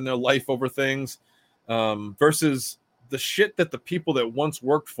they've had in their life over things, versus the shit that the people that once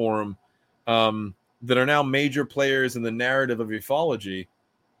worked for them, that are now major players in the narrative of ufology,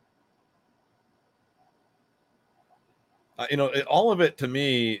 all of it to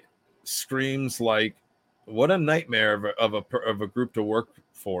me screams like, what a nightmare of a group to work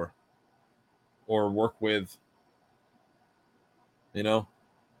for or work with. I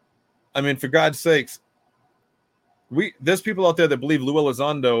mean, for God's sakes, there's people out there that believe Lou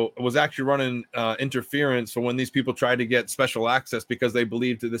Elizondo was actually running interference for when these people tried to get special access because they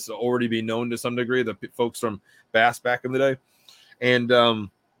believed that this would already be known to some degree, the folks from Bass back in the day. And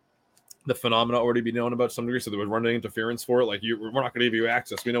the phenomena already be known about to some degree, so they were running interference for it. Like, we're not going to give you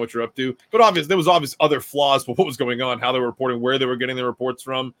access. We know what you're up to. But there was obvious other flaws for what was going on, how they were reporting, where they were getting the reports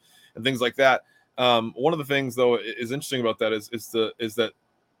from, and things like that. One of the things, though, is interesting about that is that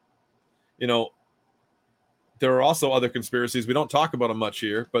there are also other conspiracies. We don't talk about them much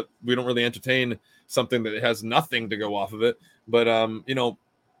here, but we don't really entertain something that has nothing to go off of it. But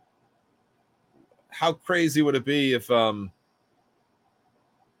how crazy would it be if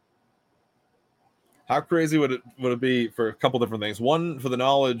how crazy would it be for a couple different things? One, for the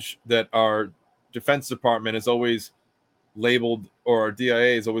knowledge that our Defense Department is always labeled, or our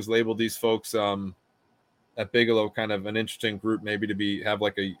DIA has always labeled these folks at Bigelow kind of an interesting group, maybe to have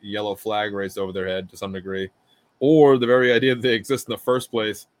like a yellow flag raised over their head to some degree, or the very idea that they exist in the first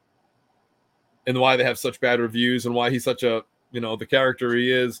place, and why they have such bad reviews, and why he's such a the character he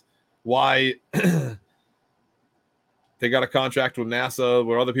is, why they got a contract with NASA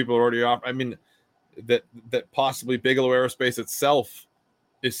where other people are already off. I mean, that possibly Bigelow Aerospace itself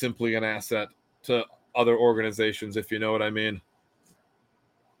is simply an asset to other organizations, if you know what I mean.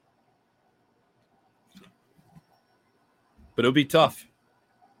 But it'll be tough.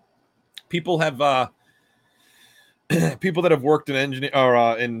 People have people that have worked in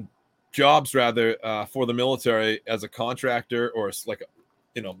in jobs rather for the military as a contractor, or like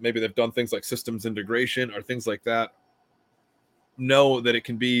maybe they've done things like systems integration or things like that, know that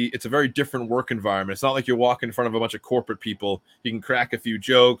it's a very different work environment. It's not like you're walking in front of a bunch of corporate people. You can crack a few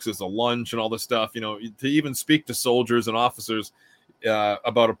jokes, there's a lunch and all this stuff, to even speak to soldiers and officers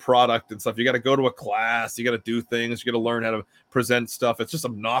about a product and stuff. You got to go to a class, you got to do things, you got to learn how to present stuff. It's just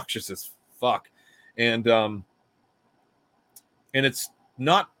obnoxious as fuck. And it's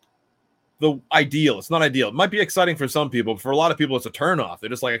not the ideal. It's not ideal. It might be exciting for some people, but for a lot of people, it's a turnoff. They're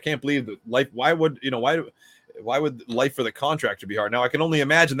just like, I can't believe that life. Why would life for the contractor be hard? Now, I can only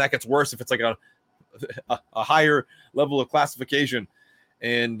imagine that gets worse if it's like a higher level of classification.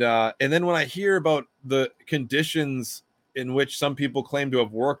 And then when I hear about the conditions in which some people claim to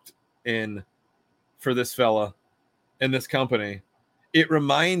have worked in for this fella in this company, it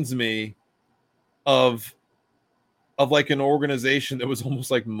reminds me of like an organization that was almost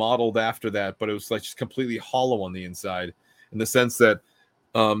like modeled after that, but it was like just completely hollow on the inside, in the sense that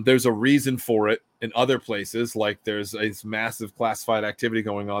there's a reason for it in other places. Like there's a massive classified activity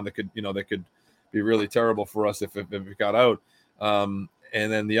going on that could be really terrible for us if it got out. And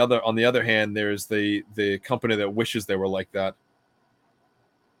then on the other hand, there's the company that wishes they were like that.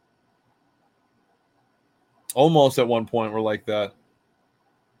 Almost at one point we're like that.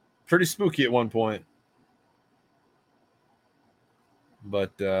 Pretty spooky at one point.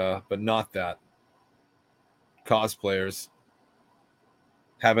 But not that. Cosplayers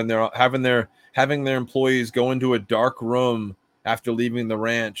having their employees go into a dark room after leaving the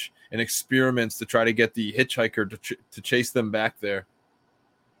ranch and experiments to try to get the hitchhiker to chase them back there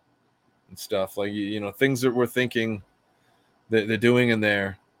and stuff. Like, things that we're thinking that they're doing in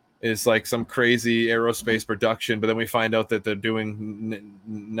there is like some crazy aerospace production, but then we find out that they're doing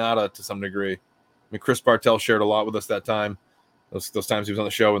nada to some degree. I mean, Chris Bartell shared a lot with us that time. Those times he was on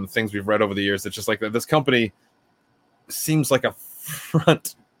the show, and the things we've read over the years. It's just like this company seems like a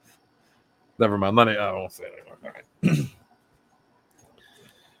front. Never mind. I won't say it anymore. All right.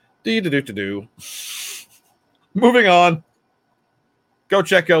 Do. Moving on. Go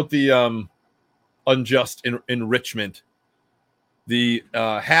check out the unjust enrichment, the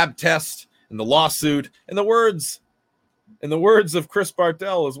HAB test, and the lawsuit, and the words of Chris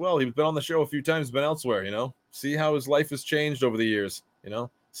Bartell as well. He's been on the show a few times, been elsewhere. See how his life has changed over the years.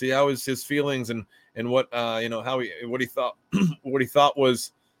 See how his feelings and what what he thought what he thought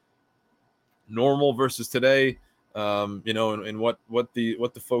was normal versus today. And what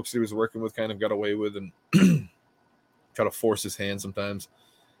the folks he was working with kind of got away with, and try to force his hand sometimes.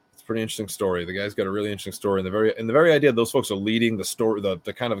 It's a pretty interesting story. The guy's got a really interesting story, and the very idea those folks are leading the story,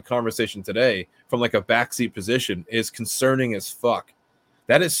 the kind of conversation today from like a backseat position is concerning as fuck.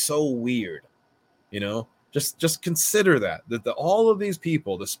 That is so weird, Just consider that all of these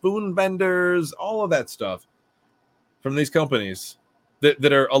people, the spoon benders, all of that stuff from these companies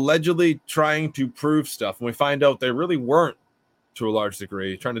that are allegedly trying to prove stuff, and we find out they really weren't, to a large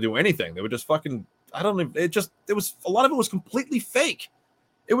degree, trying to do anything. They were just fucking, I don't know. It was a lot of it was completely fake.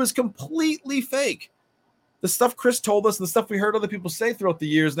 It was completely fake. The stuff Chris told us and the stuff we heard other people say throughout the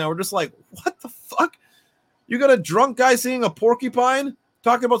years, now we're just like, what the fuck? You got a drunk guy seeing a porcupine,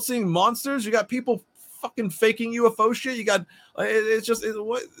 talking about seeing monsters. You got people fucking faking UFO shit. You got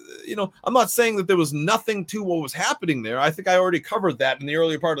I'm not saying that there was nothing to what was happening there. I think I already covered that in the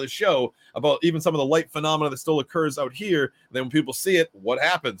earlier part of the show about even some of the light phenomena that still occurs out here. And then when people see it, what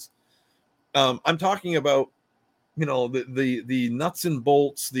happens? I'm talking about the nuts and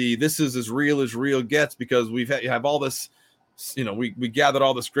bolts. This is as real gets, because you have all this. We gathered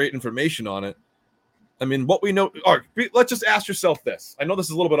all this great information on it. I mean, what we know. All right, let's just ask yourself this. I know this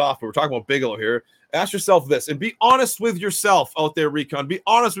is a little bit off, but we're talking about Bigelow here. Ask yourself this, and be honest with yourself out there, Recon. Be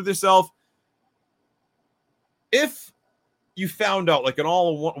honest with yourself. If you found out, like in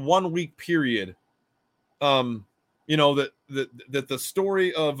all 1 week period, that the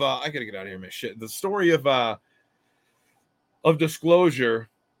story of I gotta get out of here, man. Shit, the story of disclosure.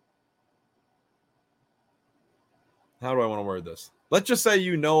 How do I want to word this? Let's just say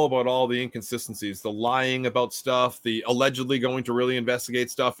about all the inconsistencies, the lying about stuff, the allegedly going to really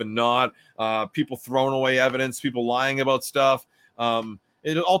investigate stuff and not, people throwing away evidence, people lying about stuff,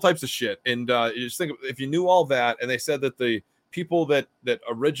 all types of shit. And you just think, if you knew all that, and they said that the people that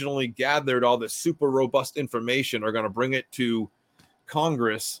originally gathered all this super robust information are going to bring it to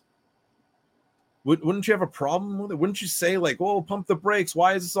Congress, wouldn't you have a problem with it? Wouldn't you say, like, whoa, pump the brakes?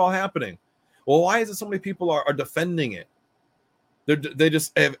 Why is this all happening? Well, why is it so many people are defending it? They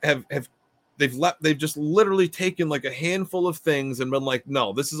just they've just literally taken like a handful of things and been like,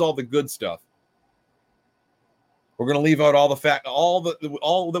 no, this is all the good stuff. We're going to leave out all the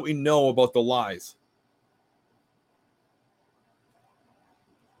all that we know about the lies.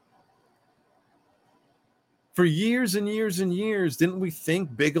 For years and years and years, didn't we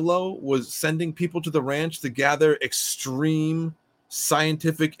think Bigelow was sending people to the ranch to gather extreme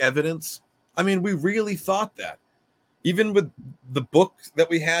scientific evidence? I mean, we really thought that. Even with the book that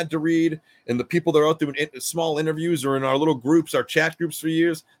we had to read and the people that are out doing small interviews or in our little groups, our chat groups for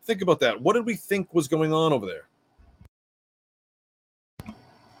years, think about that. What did we think was going on over there?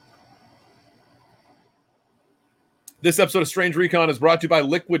 This episode of Strange Recon is brought to you by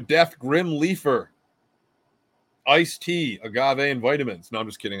Liquid Death Grim Leafer, iced tea, agave, and vitamins. No, I'm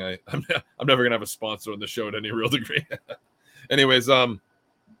just kidding. I'm never going to have a sponsor on the show to any real degree. Anyways,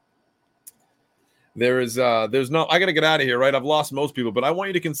 there's no, I got to get out of here, right? I've lost most people, but I want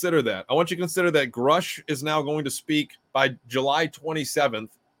you to consider that. I want you to consider that Grush is now going to speak by July 27th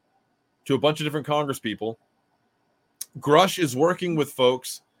to a bunch of different Congress people. Grush is working with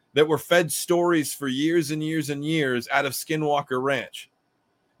folks that were fed stories for years and years and years out of Skinwalker Ranch.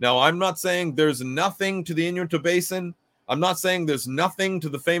 Now, I'm not saying there's nothing to the Inuit Basin. I'm not saying there's nothing to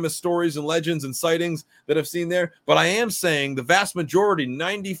the famous stories and legends and sightings that I've seen there, but I am saying the vast majority,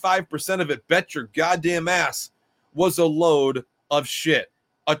 95% of it, bet your goddamn ass, was a load of shit,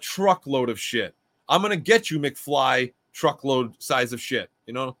 a truckload of shit. I'm going to get you, McFly, truckload size of shit,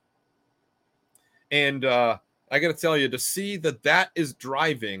 you know? And I got to tell you, to see that is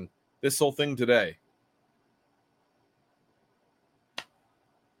driving this whole thing today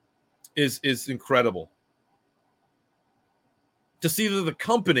is incredible. To see that the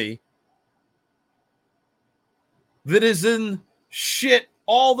company that is in shit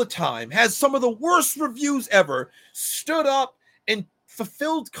all the time, has some of the worst reviews ever, stood up and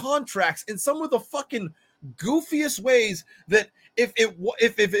fulfilled contracts in some of the fucking goofiest ways that if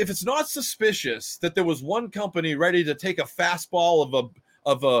it's not suspicious that there was one company ready to take a fastball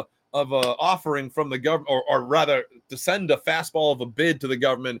of a offering from the government, or rather to send a fastball of a bid to the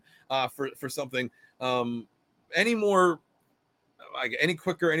government for something any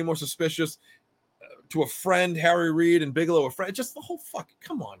quicker, any more suspicious, to a friend, Harry Reid and Bigelow, a friend, just the whole fucking,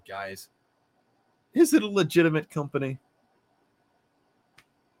 come on, guys. Is it a legitimate company?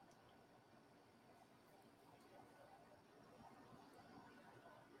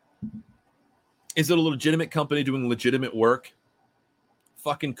 Is it a legitimate company doing legitimate work?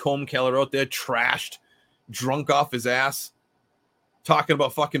 Fucking Combe Keller out there, trashed, drunk off his ass, talking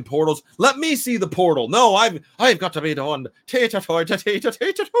about fucking portals. Let me see the portal. No, I've got to be the one. I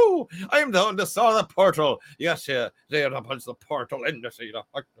am the one that saw the portal. Yes, yeah, they are the portal in the sea, the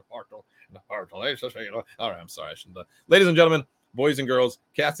portal, the portal. All right, I'm sorry, I shouldn't. Ladies and gentlemen, boys and girls,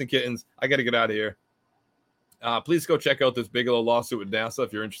 cats and kittens, I got to get out of here. Please go check out this Bigelow lawsuit with NASA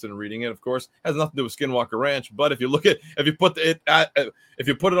if you're interested in reading it. Of course, it has nothing to do with Skinwalker Ranch, but if you put it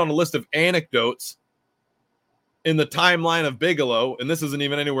on a list of anecdotes in the timeline of Bigelow, and this isn't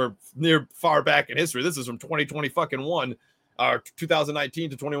even anywhere near far back in history. This is from 2021, or 2019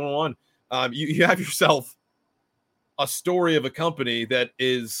 to 2021. You have yourself a story of a company that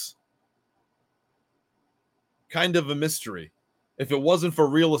is kind of a mystery. If it wasn't for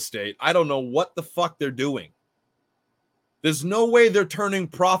real estate, I don't know what the fuck they're doing. There's no way they're turning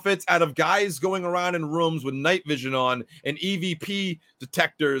profits out of guys going around in rooms with night vision on and EVP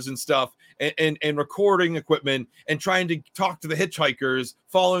detectors and stuff and recording equipment and trying to talk to the hitchhikers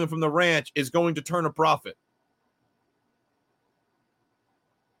following them from the ranch is going to turn a profit.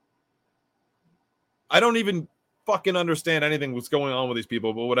 I don't even fucking understand anything what's going on with these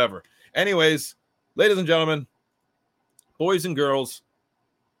people, but whatever. Anyways, ladies and gentlemen, boys and girls,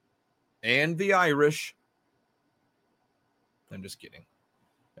 and the Irish. I'm just kidding.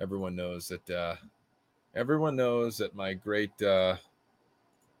 Everyone knows that my great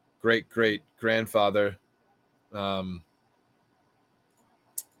grandfather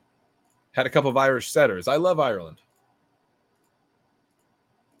had a couple of Irish setters. I love Ireland.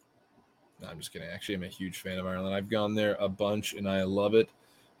 No, I'm just kidding. Actually, I'm a huge fan of Ireland. I've gone there a bunch and I love it.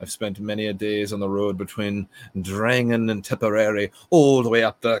 I've spent many a days on the road between Drangan and Tipperary, all the way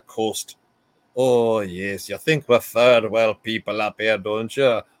up the coast. Oh, yes, you think we're third world people up here, don't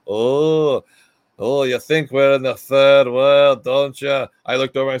you? Oh, you think we're in the third world, don't you? I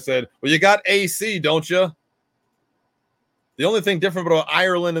looked over and I said, well, you got AC, don't you? The only thing different about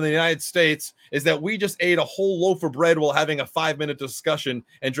Ireland and the United States is that we just ate a whole loaf of bread while having a 5-minute discussion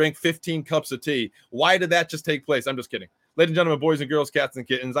and drank 15 cups of tea. Why did that just take place? I'm just kidding. Ladies and gentlemen, boys and girls, cats and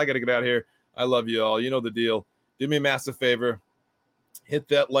kittens, I got to get out of here. I love you all. You know the deal. Do me a massive favor. Hit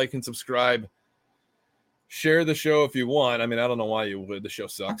that like and subscribe. Share the show if you want. I mean, I don't know why you would. The show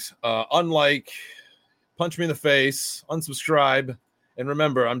sucks. Unlike, punch me in the face, unsubscribe, and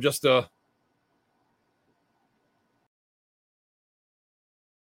remember, I'm just a...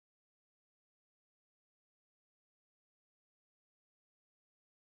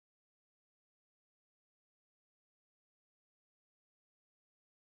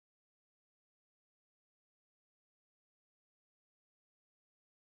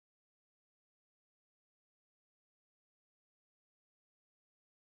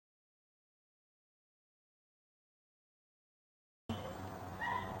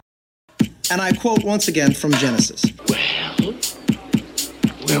 And I quote once again from Genesis. Well,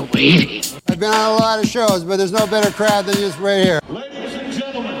 we're waiting. I've been on a lot of shows, but there's no better crowd than this right here. Ladies and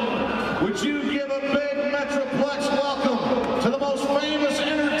gentlemen, would you give a big Metroplex welcome to the most famous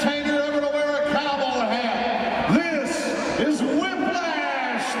entertainer ever to wear a cowboy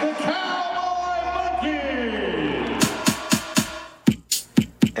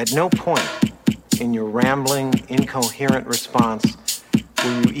At no point in your rambling, incoherent response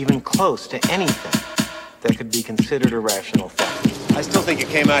were you even close to anything that could be considered a rational thought. I still think you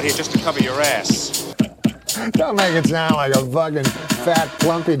came out here just to cover your ass. Don't make it sound like a fucking fat,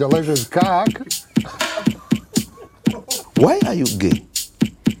 plumpy, delicious cock. Why are you gay?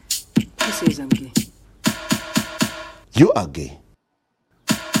 Who says I'm gay? You are gay.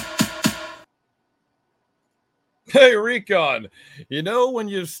 Hey, Recon, you know when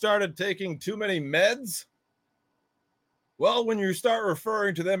you've started taking too many meds? Well, when you start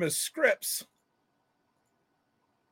referring to them as scripts,